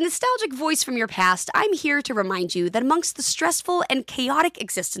 As a nostalgic voice from your past, I'm here to remind you that amongst the stressful and chaotic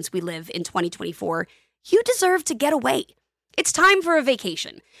existence we live in 2024, you deserve to get away. It's time for a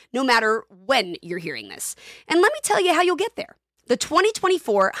vacation, no matter when you're hearing this. And let me tell you how you'll get there. The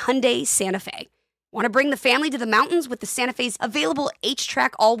 2024 Hyundai Santa Fe. Want to bring the family to the mountains with the Santa Fe's available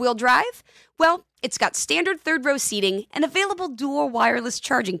H-Track all-wheel drive? Well, it's got standard third-row seating and available dual wireless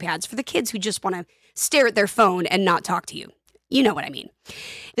charging pads for the kids who just want to stare at their phone and not talk to you. You know what I mean.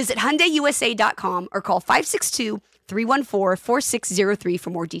 Visit HyundaiUSA.com or call 562-314-4603 for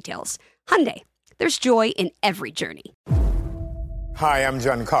more details. Hyundai, there's joy in every journey. Hi, I'm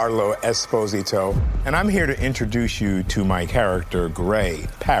Giancarlo Esposito, and I'm here to introduce you to my character, Gray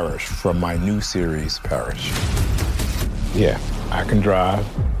Parrish, from my new series, Parrish. Yeah, I can drive.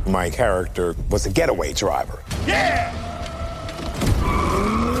 My character was a getaway driver. Yeah!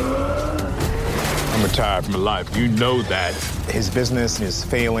 I'm retired from life. You know that. His business is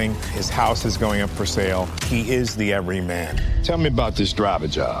failing. His house is going up for sale. He is the everyman. Tell me about this driver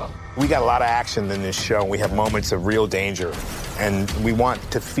job. We got a lot of action in this show. We have moments of real danger, and we want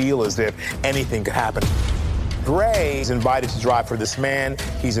to feel as if anything could happen. Gray is invited to drive for this man.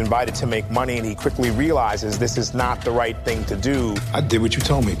 He's invited to make money, and he quickly realizes this is not the right thing to do. I did what you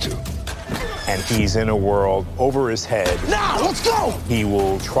told me to. And he's in a world over his head. Now, let's go! He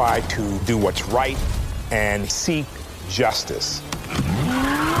will try to do what's right and seek justice.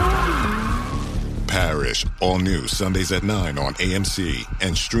 Parrish, all new Sundays at 9 on AMC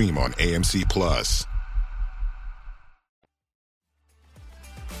and stream on AMC Plus.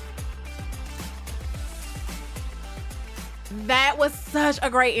 That was such a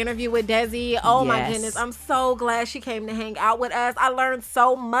great interview with Desi. Oh my Yes. goodness. I'm so glad she came to hang out with us. I learned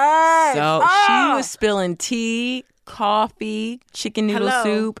so much. So Oh! she was spilling tea, coffee, chicken noodle Hello.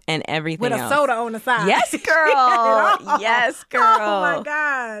 soup, and everything with a else. soda on the side. Yes, girl. Yes, girl. Oh my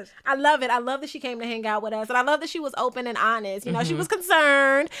gosh. I love it. I love that she came to hang out with us. And I love that she was open and honest. You know, she was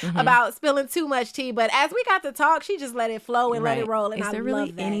concerned about spilling too much tea, but as we got to talk, she just let it flow and let it Right. roll. And Is I there really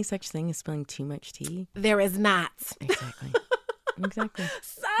love that. any such thing as spilling too much tea? There is not. Exactly. Exactly.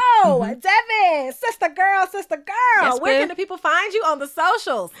 So, Devin, sister girl, Yes, where boo. can the people find you on the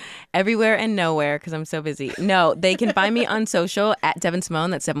socials? Everywhere and nowhere because I'm so busy. No, they can find me on social at Devin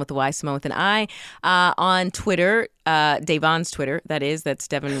Simone. That's Devin with a Y, Simone with an I. On Twitter, Davon's Twitter, that's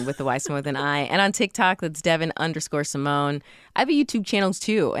Devin with the Y, Simone with an I. And on TikTok, that's Devin_Simone. I have a YouTube channel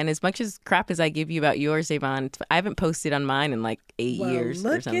too. And as much as crap as I give you about yours, Davon, I haven't posted on mine in like 8 years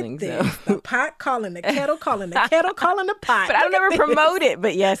or something. At this. So. The pot calling the kettle, calling the kettle, calling the pot. But I don't Look ever at this. promote it.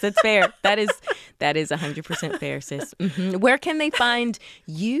 But yes, that's fair. That is 100% fair, sis. Where can they find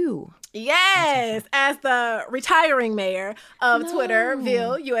you? Yes, as the retiring mayor of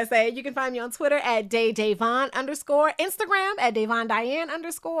Twitterville, USA, you can find me on Twitter at DayDavon_, Instagram at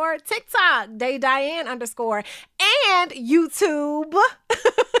DavonDiane_, TikTok, DayDiane_, and YouTube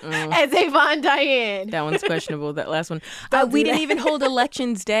at Davon Diane. That one's questionable, that last one. Don't do We didn't that. even hold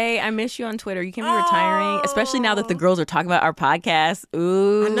Elections Day. I miss you on Twitter. You can't be retiring, especially now that the girls are talking about our podcast.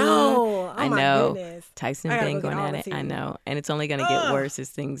 Ooh. I know. Oh, I my know. goodness. Tyson I and gotta Ben look at going all at the it. I TV. know. And it's only going to get worse as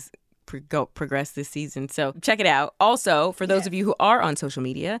things progress this season. So check it out. Also, for those of you who are on social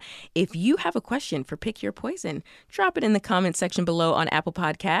media, if you have a question for Pick Your Poison, drop it in the comment section below on Apple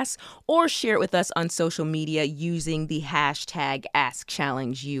Podcasts or share it with us on social media using the hashtag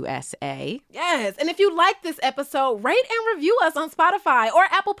AskChallengeUSA. Yes, and if you like this episode, rate and review us on Spotify or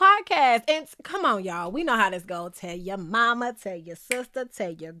Apple Podcasts. And come on, y'all, we know how this goes. Tell your mama, tell your sister,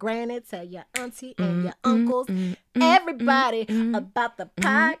 tell your granny, tell your auntie and your uncles, everybody about the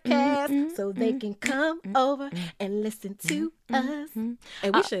podcast so they can come over and listen to us. And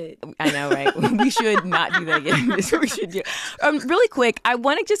we should. I know, right? We should not do that again. That's what we should do. Really quick, I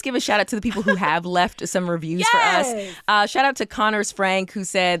want to just give a shout out to the people who have left some reviews for us. Shout out to Connors Frank, who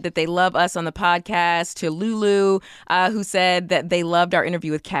said that they love us on the podcast, to Lulu, who said that they loved our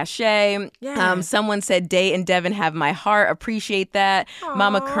interview with Cachet. Someone said, Day and Devin have my heart. Appreciate that.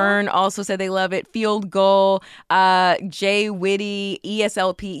 Mama Kern also said they love it. Field Goal, Jay Whitty,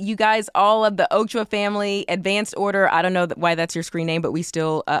 ESLP. You guys, all of the Ochoa family, Advanced Order. I don't know why that's your screen name, but we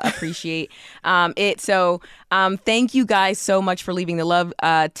still appreciate it. So thank you guys so much for leaving the love.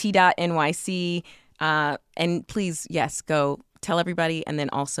 T.NYC. And please, yes, go tell everybody, and then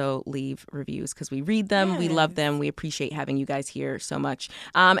also leave reviews because we read them. Yes. We love them. We appreciate having you guys here so much.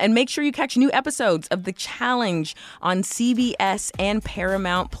 And make sure you catch new episodes of The Challenge on CBS and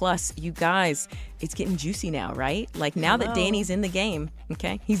Paramount Plus. You guys, it's getting juicy now, right? Like now that Danny's in the game,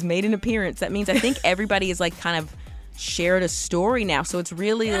 okay, he's made an appearance. That means I think everybody is like kind of shared a story now. So it's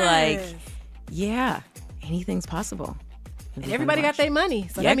really like, yeah, anything's possible. And everybody got their money.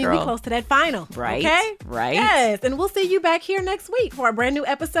 So that means we close to that final. Right. Okay? Right. Yes. And we'll see you back here next week for a brand new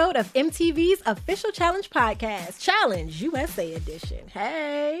episode of MTV's official Challenge podcast, Challenge USA Edition.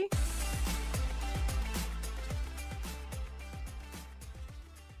 Hey.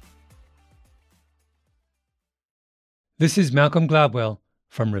 This is Malcolm Gladwell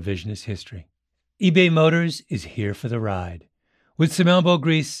from Revisionist History. eBay Motors is here for the ride. With some elbow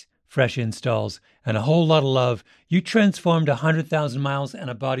grease, fresh installs, and a whole lot of love, you transformed 100,000 miles and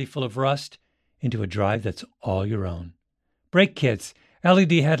a body full of rust into a drive that's all your own. Brake kits,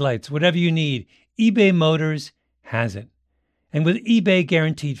 LED headlights, whatever you need, eBay Motors has it. And with eBay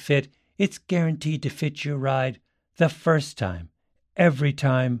Guaranteed Fit, it's guaranteed to fit your ride the first time, every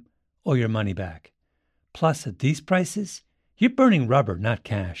time, or your money back. Plus, at these prices, you're burning rubber, not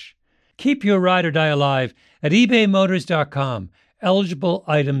cash. Keep your ride or die alive at ebaymotors.com. Eligible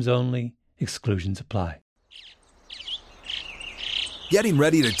items only. Exclusions apply. Getting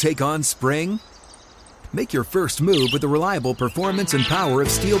ready to take on spring? Make your first move with the reliable performance and power of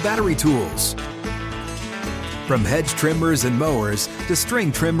Steel battery tools. From hedge trimmers and mowers to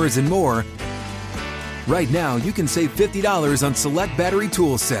string trimmers and more, right now you can save $50 on select battery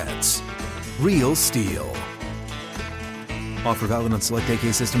tool sets. Real Steel. Offer valid on select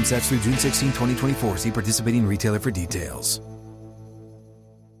AK system sets through June 16, 2024. See participating retailer for details.